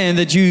understand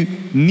that you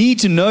need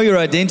to know your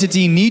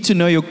identity, need to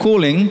know your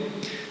calling,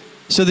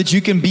 so that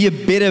you can be a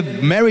better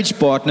marriage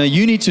partner,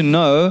 you need to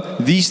know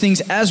these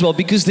things as well,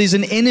 because there's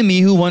an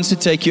enemy who wants to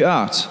take you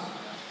out.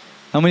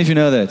 How many of you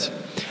know that?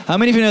 How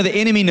many of you know the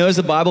enemy knows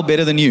the Bible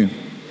better than you?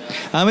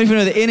 How many of you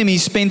know the enemy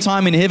spent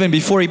time in heaven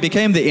before he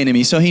became the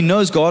enemy? So he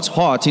knows God's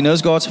heart, he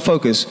knows God's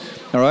focus.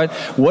 All right?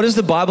 What does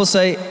the Bible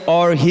say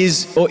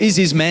is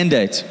his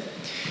mandate?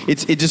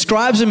 It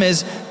describes him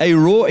as he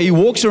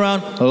walks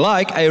around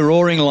like a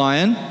roaring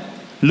lion,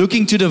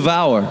 looking to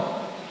devour.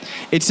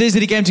 It says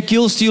that he came to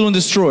kill, steal, and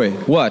destroy.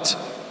 What?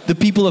 The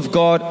people of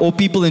God or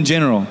people in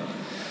general.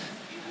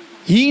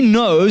 He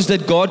knows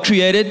that God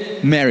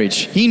created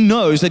marriage. He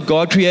knows that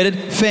God created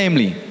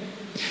family.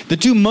 The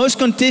 2 most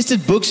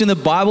contested books in the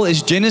Bible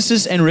is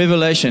Genesis and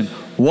Revelation.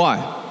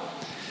 Why?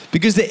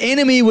 Because the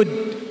enemy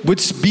would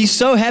be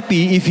so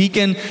happy if he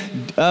can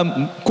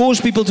cause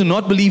people to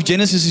not believe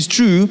Genesis is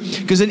true,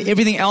 because then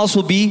everything else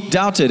will be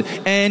doubted.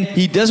 And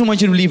he doesn't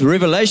want you to believe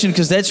Revelation,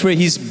 because that's where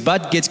his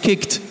butt gets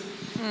kicked.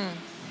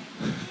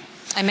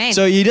 Amen.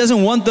 So he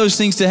doesn't want those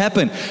things to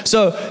happen.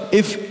 So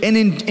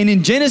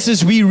in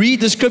Genesis we read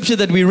the scripture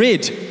that we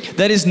read,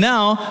 that is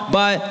now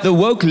by the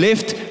woke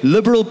left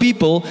liberal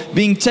people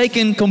being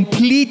taken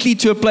completely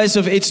to a place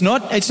of it's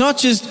not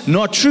just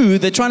not true,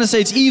 they're trying to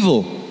say it's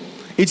evil.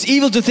 It's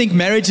evil to think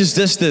marriage is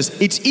just this.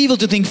 It's evil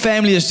to think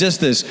family is just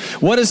this.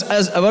 What does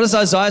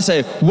Isaiah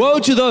say? Woe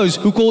to those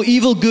who call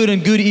evil good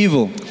and good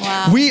evil.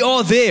 Wow. We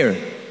are there.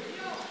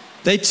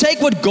 They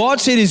take what God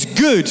said is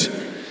good,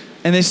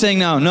 and they're saying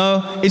now,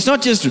 no, it's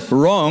not just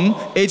wrong,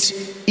 it's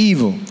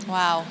evil.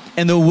 Wow.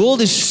 And the world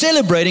is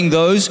celebrating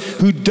those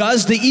who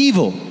does the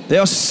evil. They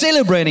are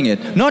celebrating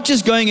it. Not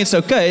just going, it's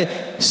okay,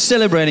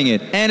 celebrating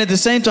it. And at the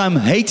same time,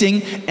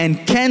 hating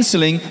and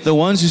canceling the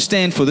ones who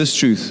stand for this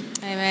truth.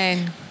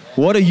 Amen.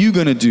 What are you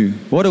going to do?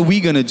 What are we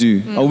going to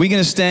do? Are we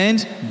going to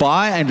stand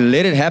by and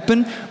let it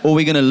happen? Or are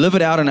we going to live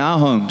it out in our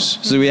homes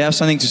so we have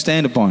something to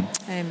stand upon?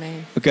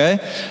 Amen. Okay?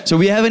 So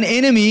we have an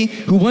enemy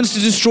who wants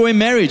to destroy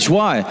marriage.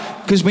 Why?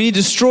 Because when you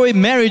destroy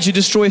marriage, you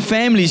destroy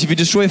families. If you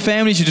destroy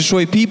families, you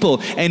destroy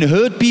people. And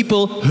hurt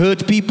people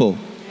hurt people.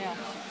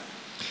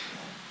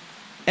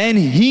 And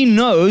he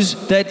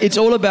knows that it's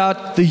all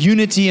about the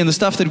unity and the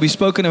stuff that we've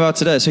spoken about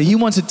today. So he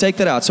wants to take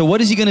that out. So what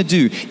is he going to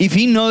do? If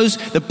he knows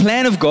the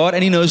plan of God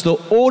and he knows the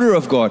order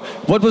of God.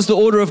 What was the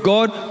order of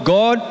God?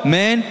 God,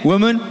 man,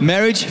 woman,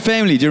 marriage,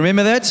 family. Do you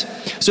remember that?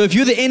 So if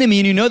you're the enemy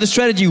and you know the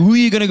strategy, who are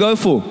you going to go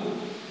for?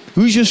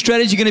 Who's your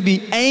strategy going to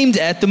be aimed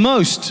at the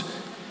most?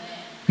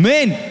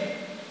 Men.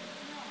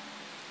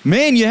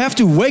 Men, you have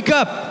to wake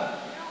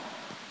up.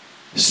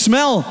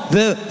 Smell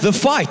the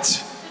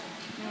fight.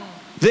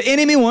 The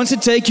enemy wants to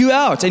take you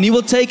out, and he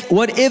will take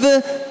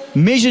whatever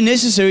measure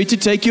necessary to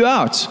take you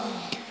out.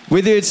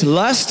 Whether it's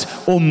lust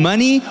or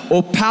money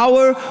or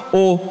power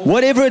or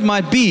whatever it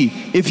might be,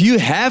 if you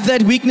have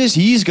that weakness,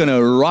 he's going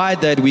to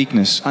ride that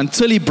weakness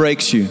until he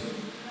breaks you.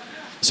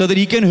 So that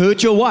he can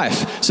hurt your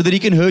wife, so that he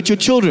can hurt your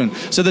children,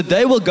 so that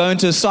they will go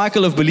into a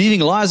cycle of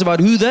believing lies about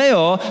who they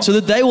are, so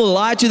that they will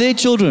lie to their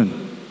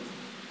children.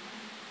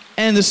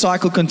 And the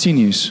cycle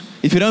continues.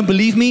 If you don't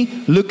believe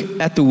me, look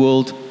at the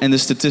world and the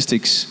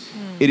statistics.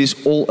 It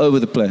is all over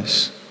the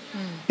place.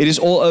 It is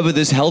all over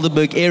this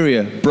Helderberg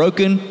area.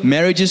 Broken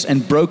marriages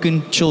and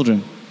broken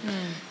children.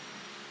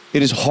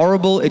 It is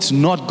horrible. It's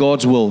not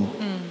God's will.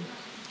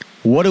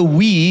 What are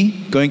we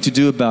going to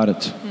do about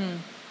it?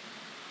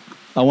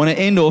 I want to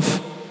end off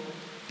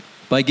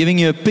by giving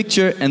you a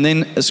picture and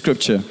then a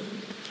scripture.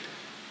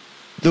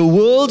 The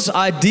world's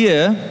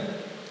idea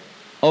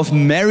of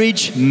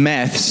marriage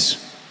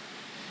maths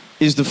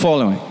is the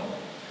following.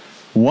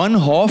 One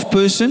half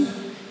person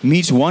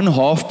meets one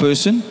half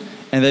person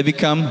and they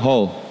become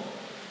whole.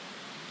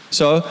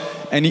 So,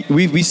 and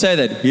we say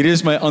that, here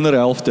is my andere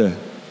helfte.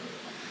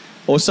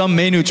 Or some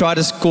men who try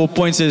to score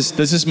points says,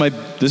 this is my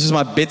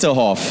better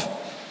half.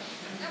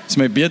 It's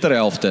my beter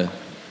helfte.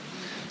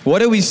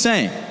 What are we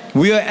saying?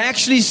 We are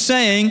actually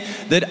saying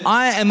that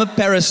I am a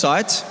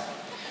parasite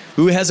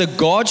who has a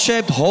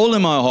God-shaped hole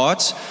in my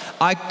heart.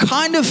 I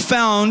kind of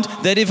found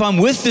that if I'm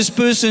with this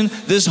person,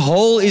 this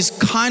hole is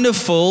kind of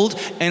filled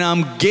and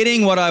I'm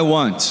getting what I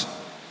want.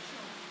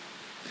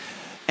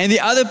 And the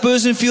other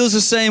person feels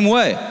the same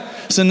way.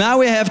 So now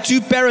we have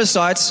two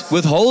parasites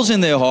with holes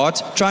in their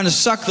heart trying to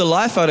suck the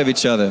life out of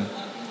each other.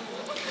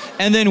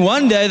 And then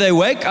one day they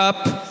wake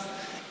up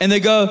and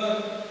they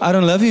go, I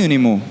don't love you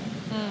anymore.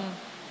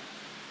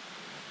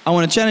 I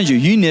want to challenge you.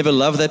 You never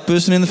loved that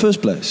person in the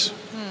first place.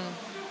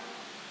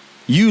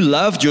 You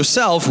loved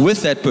yourself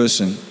with that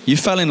person. You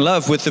fell in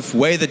love with the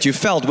way that you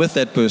felt with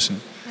that person.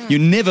 You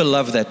never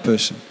loved that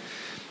person.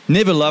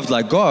 Never loved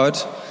like God.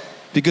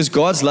 Because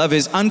God's love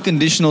is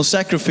unconditional,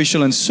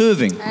 sacrificial, and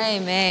serving.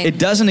 Amen. It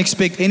doesn't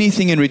expect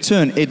anything in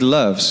return. It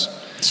loves.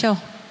 Sure.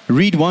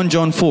 Read 1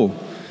 John 4.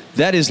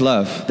 That is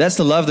love. That's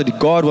the love that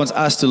God wants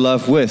us to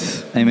love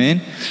with.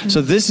 Amen.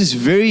 So this is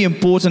very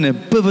important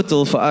and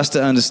pivotal for us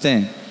to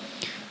understand.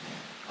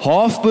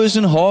 Half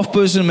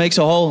person makes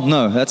a whole.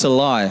 No, that's a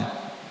lie.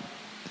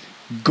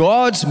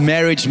 God's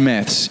marriage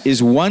maths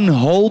is one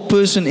whole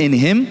person in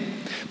Him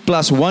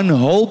plus one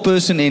whole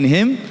person in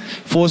Him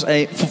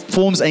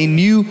forms a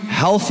new,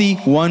 healthy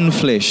one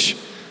flesh.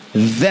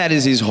 That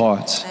is His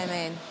heart.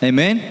 Amen.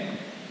 Amen?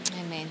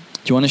 Amen.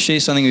 Do you want to share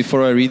something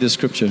before I read the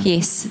scripture?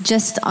 Yes,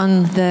 just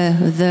on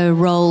the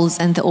roles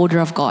and the order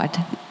of God.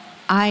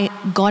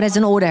 God has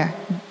an order.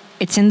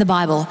 It's in the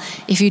Bible.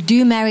 If you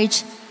do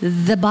marriage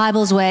the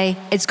Bible's way,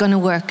 it's going to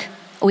work.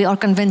 We are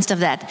convinced of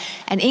that.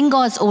 And in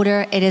God's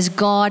order, it is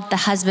God, the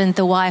husband,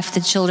 the wife,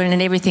 the children,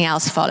 and everything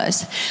else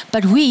follows.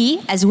 But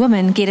we, as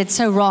women, get it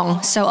so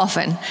wrong so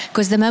often.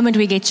 Because the moment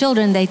we get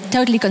children, they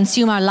totally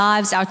consume our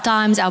lives, our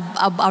times,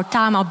 our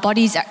time, our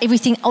bodies,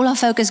 everything. All our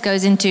focus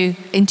goes into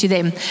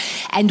them.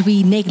 And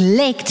we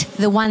neglect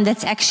the one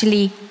that's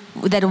actually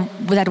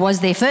that was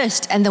there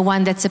first, and the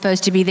one that's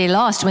supposed to be there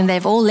last. When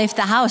they've all left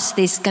the house,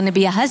 there's going to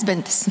be a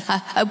husband,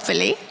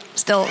 hopefully,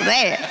 still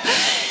there.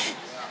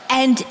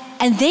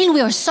 And then we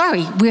are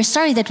sorry. We're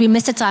sorry that we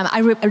missed a time.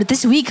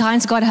 This week,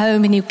 Heinz got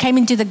home and he came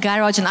into the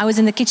garage and I was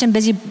in the kitchen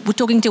busy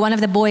talking to one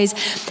of the boys.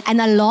 And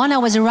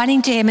Alana was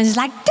running to him and was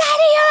like,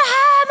 Daddy, you're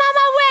home,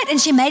 Mama wet.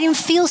 And she made him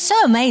feel so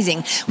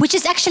amazing, which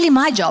is actually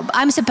my job.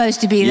 I'm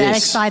supposed to be that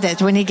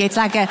excited when he gets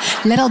like a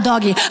little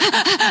doggy.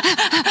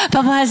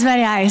 Papa is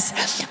very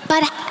nice.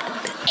 But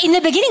in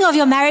the beginning of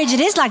your marriage, it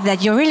is like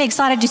that. You're really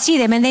excited to see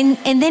them. And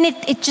then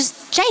it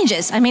just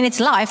changes. I mean, it's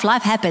life.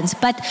 Life happens.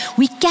 But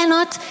we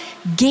cannot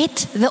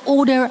get the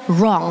order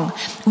wrong.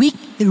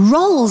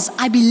 Roles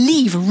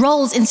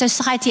in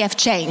society have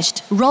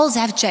changed. Roles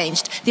have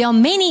changed. There are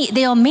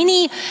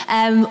many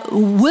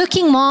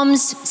working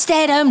moms,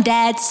 stay-at-home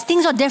dads.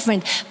 Things are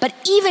different. But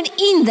even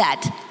in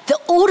that, The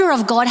order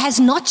of God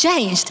has not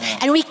changed.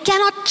 And we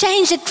cannot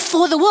change it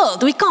for the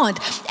world. We can't.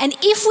 And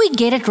if we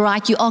get it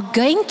right, you are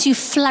going to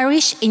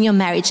flourish in your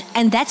marriage.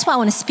 And that's why I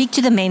want to speak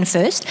to the men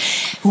first.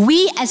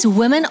 We as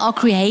women are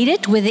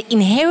created with the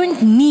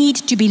inherent need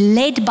to be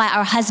led by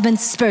our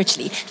husbands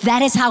spiritually.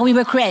 That is how we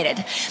were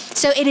created.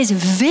 So it is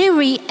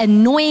very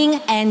annoying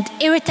and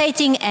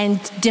irritating and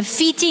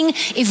defeating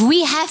if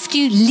we have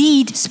to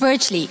lead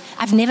spiritually.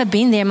 I've never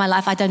been there in my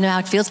life. I don't know how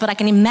it feels, but I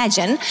can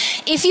imagine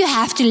if you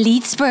have to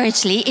lead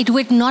spiritually, it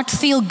would not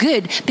feel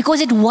good because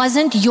it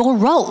wasn't your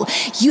role.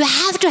 You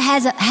have to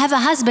have a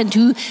husband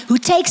who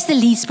takes the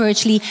lead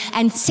spiritually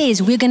and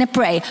says, we're going to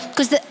pray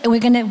because we're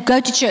going to go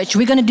to church.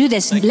 We're going to do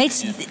this.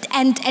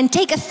 And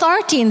take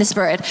authority in the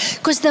spirit.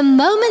 Because the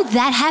moment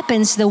that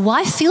happens, the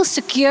wife feels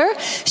secure.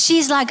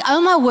 She's like, oh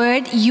my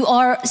word, you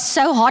are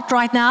so hot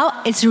right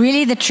now. It's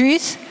really the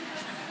truth.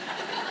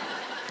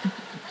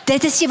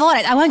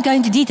 I won't go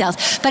into details,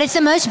 but it's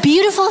the most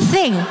beautiful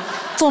thing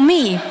for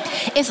me.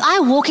 If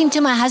I walk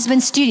into my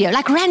husband's studio,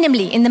 like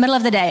randomly in the middle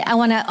of the day, I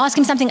want to ask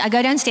him something, I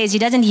go downstairs, he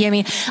doesn't hear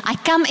me. I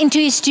come into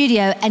his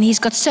studio and he's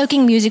got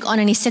soaking music on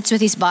and he sits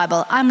with his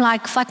Bible. I'm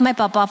like, vat my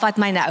papa, vat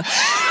my nou.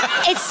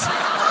 It's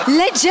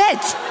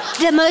legit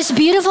the most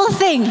beautiful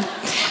thing.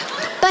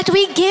 But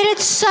we get it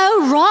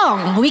so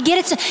wrong.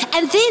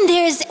 And then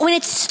when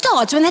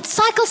that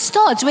cycle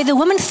starts, where the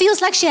woman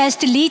feels like she has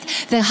to lead,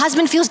 the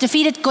husband feels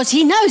defeated because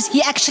he knows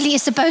he actually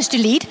is supposed to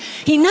lead.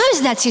 He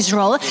knows that's his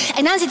role.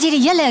 And dan sit jy die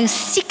hele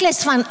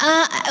cyklus van,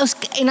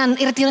 en dan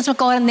irriteer ons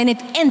mekaar,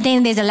 and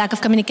then there's a lack of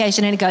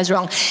communication and it goes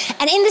wrong.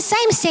 And in the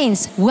same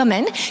sense,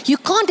 women, you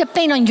can't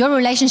depend on your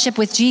relationship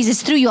with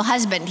Jesus through your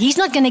husband. He's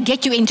not going to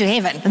get you into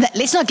heaven.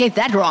 Let's not get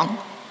that wrong.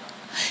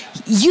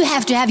 You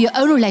have to have your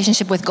own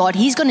relationship with God.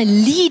 He's going to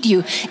lead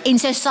you in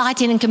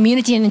society and in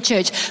community and in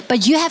church.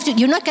 But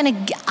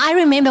I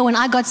remember when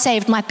I got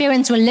saved, my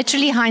parents were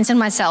literally Heinz and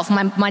myself.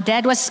 My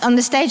dad was on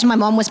the stage, my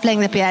mom was playing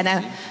the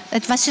piano.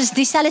 It was just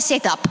this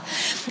setup.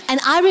 And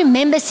I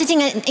remember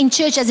sitting in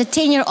church as a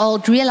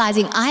 10-year-old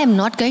realizing I am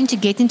not going to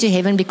get into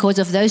heaven because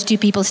of those two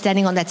people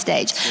standing on that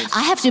stage.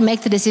 I have to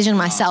make the decision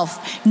myself.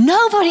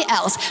 Nobody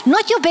else,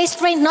 not your best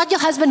friend, not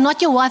your husband,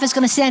 not your wife is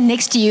going to stand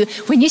next to you.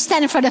 When you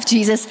stand in front of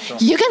Jesus,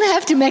 you're going to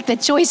have to make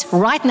that choice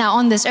right now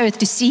on this earth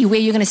to see where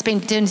you're going to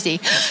spend eternity.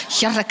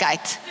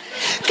 Heerlikheid.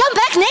 Come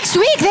back next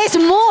week, there's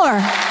more.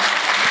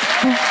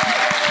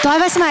 That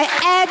was my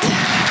ad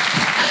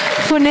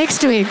for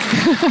next week.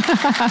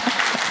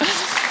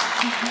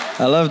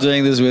 I love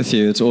doing this with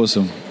you. It's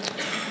awesome.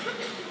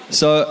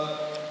 So,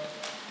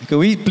 can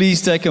we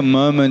please take a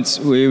moment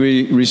where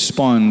we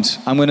respond?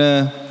 I'm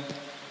gonna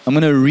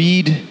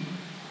read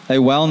a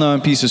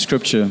well-known piece of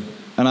scripture,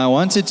 and I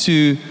wanted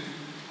to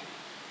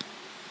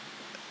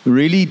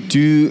really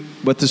do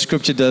what the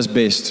scripture does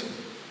best,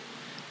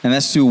 and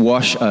that's to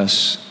wash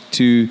us,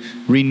 to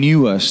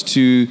renew us,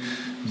 to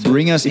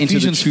bring us into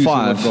the truth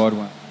of what God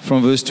wants.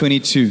 From verse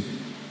 22.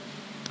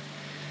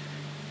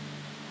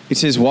 It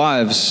says,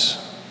 wives,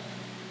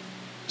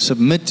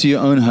 submit to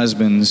your own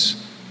husbands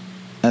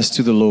as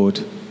to the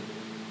Lord.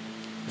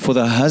 For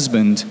the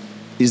husband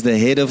is the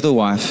head of the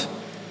wife,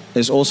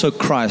 as also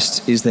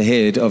Christ is the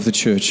head of the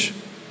church.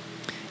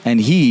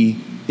 And he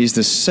is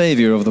the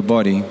Savior of the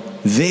body.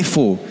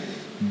 Therefore,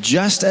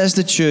 just as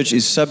the church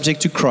is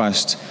subject to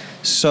Christ,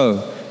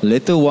 so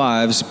let the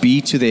wives be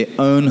to their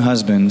own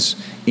husbands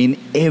in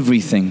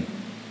everything.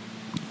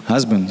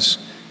 Husbands,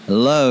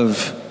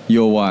 love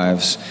your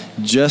wives,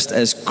 just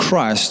as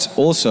Christ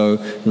also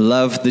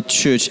loved the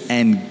church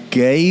and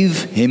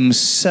gave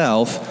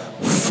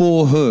himself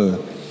for her,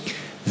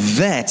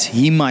 that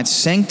he might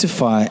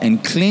sanctify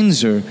and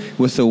cleanse her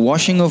with the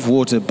washing of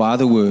water by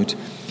the word,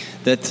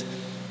 that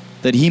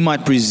he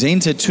might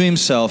present her to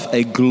himself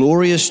a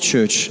glorious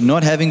church,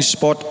 not having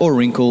spot or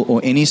wrinkle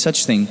or any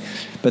such thing,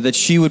 but that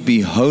she would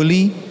be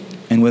holy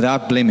and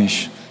without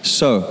blemish.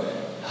 So,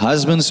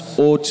 husbands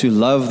ought to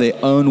love their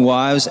own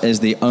wives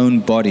as their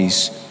own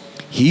bodies.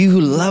 He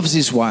who loves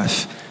his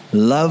wife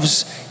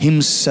loves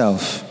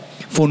himself.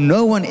 For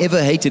no one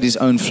ever hated his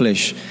own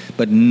flesh,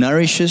 but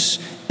nourishes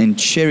and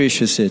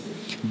cherishes it,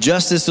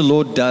 just as the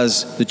Lord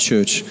does the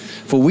church.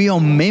 For we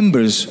are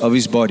members of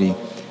his body,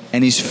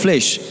 and his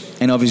flesh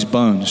and of his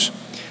bones.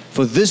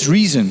 For this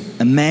reason,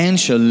 a man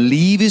shall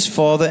leave his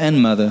father and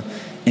mother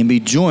and be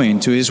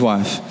joined to his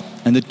wife,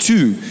 and the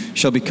two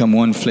shall become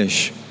one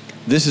flesh.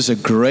 This is a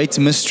great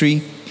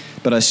mystery,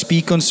 but I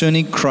speak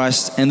concerning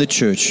Christ and the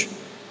church.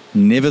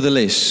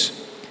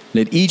 Nevertheless,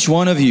 let each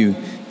one of you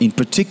in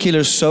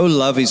particular so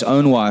love his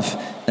own wife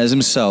as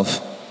himself,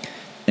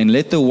 and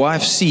let the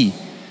wife see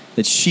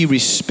that she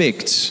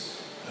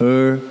respects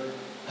her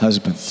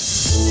husband.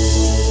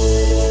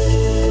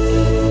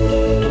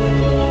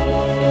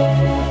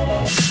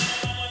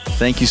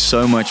 Thank you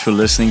so much for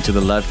listening to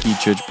the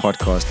LoveKey Church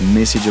podcast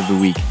message of the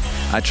week.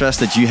 I trust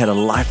that you had a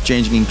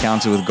life-changing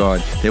encounter with God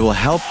that will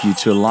help you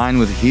to align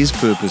with his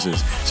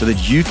purposes so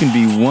that you can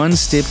be one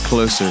step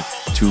closer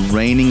to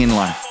reigning in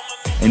life.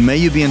 And may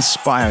you be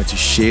inspired to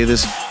share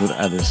this with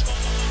others.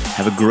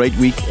 Have a great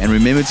week, and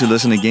remember to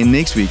listen again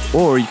next week,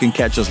 or you can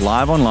catch us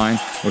live online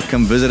or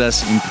come visit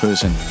us in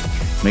person.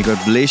 May God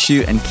bless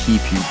you and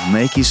keep you,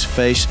 make His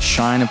face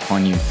shine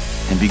upon you,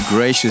 and be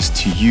gracious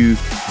to you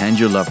and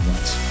your loved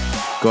ones.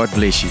 God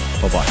bless you.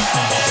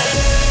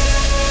 Bye-bye.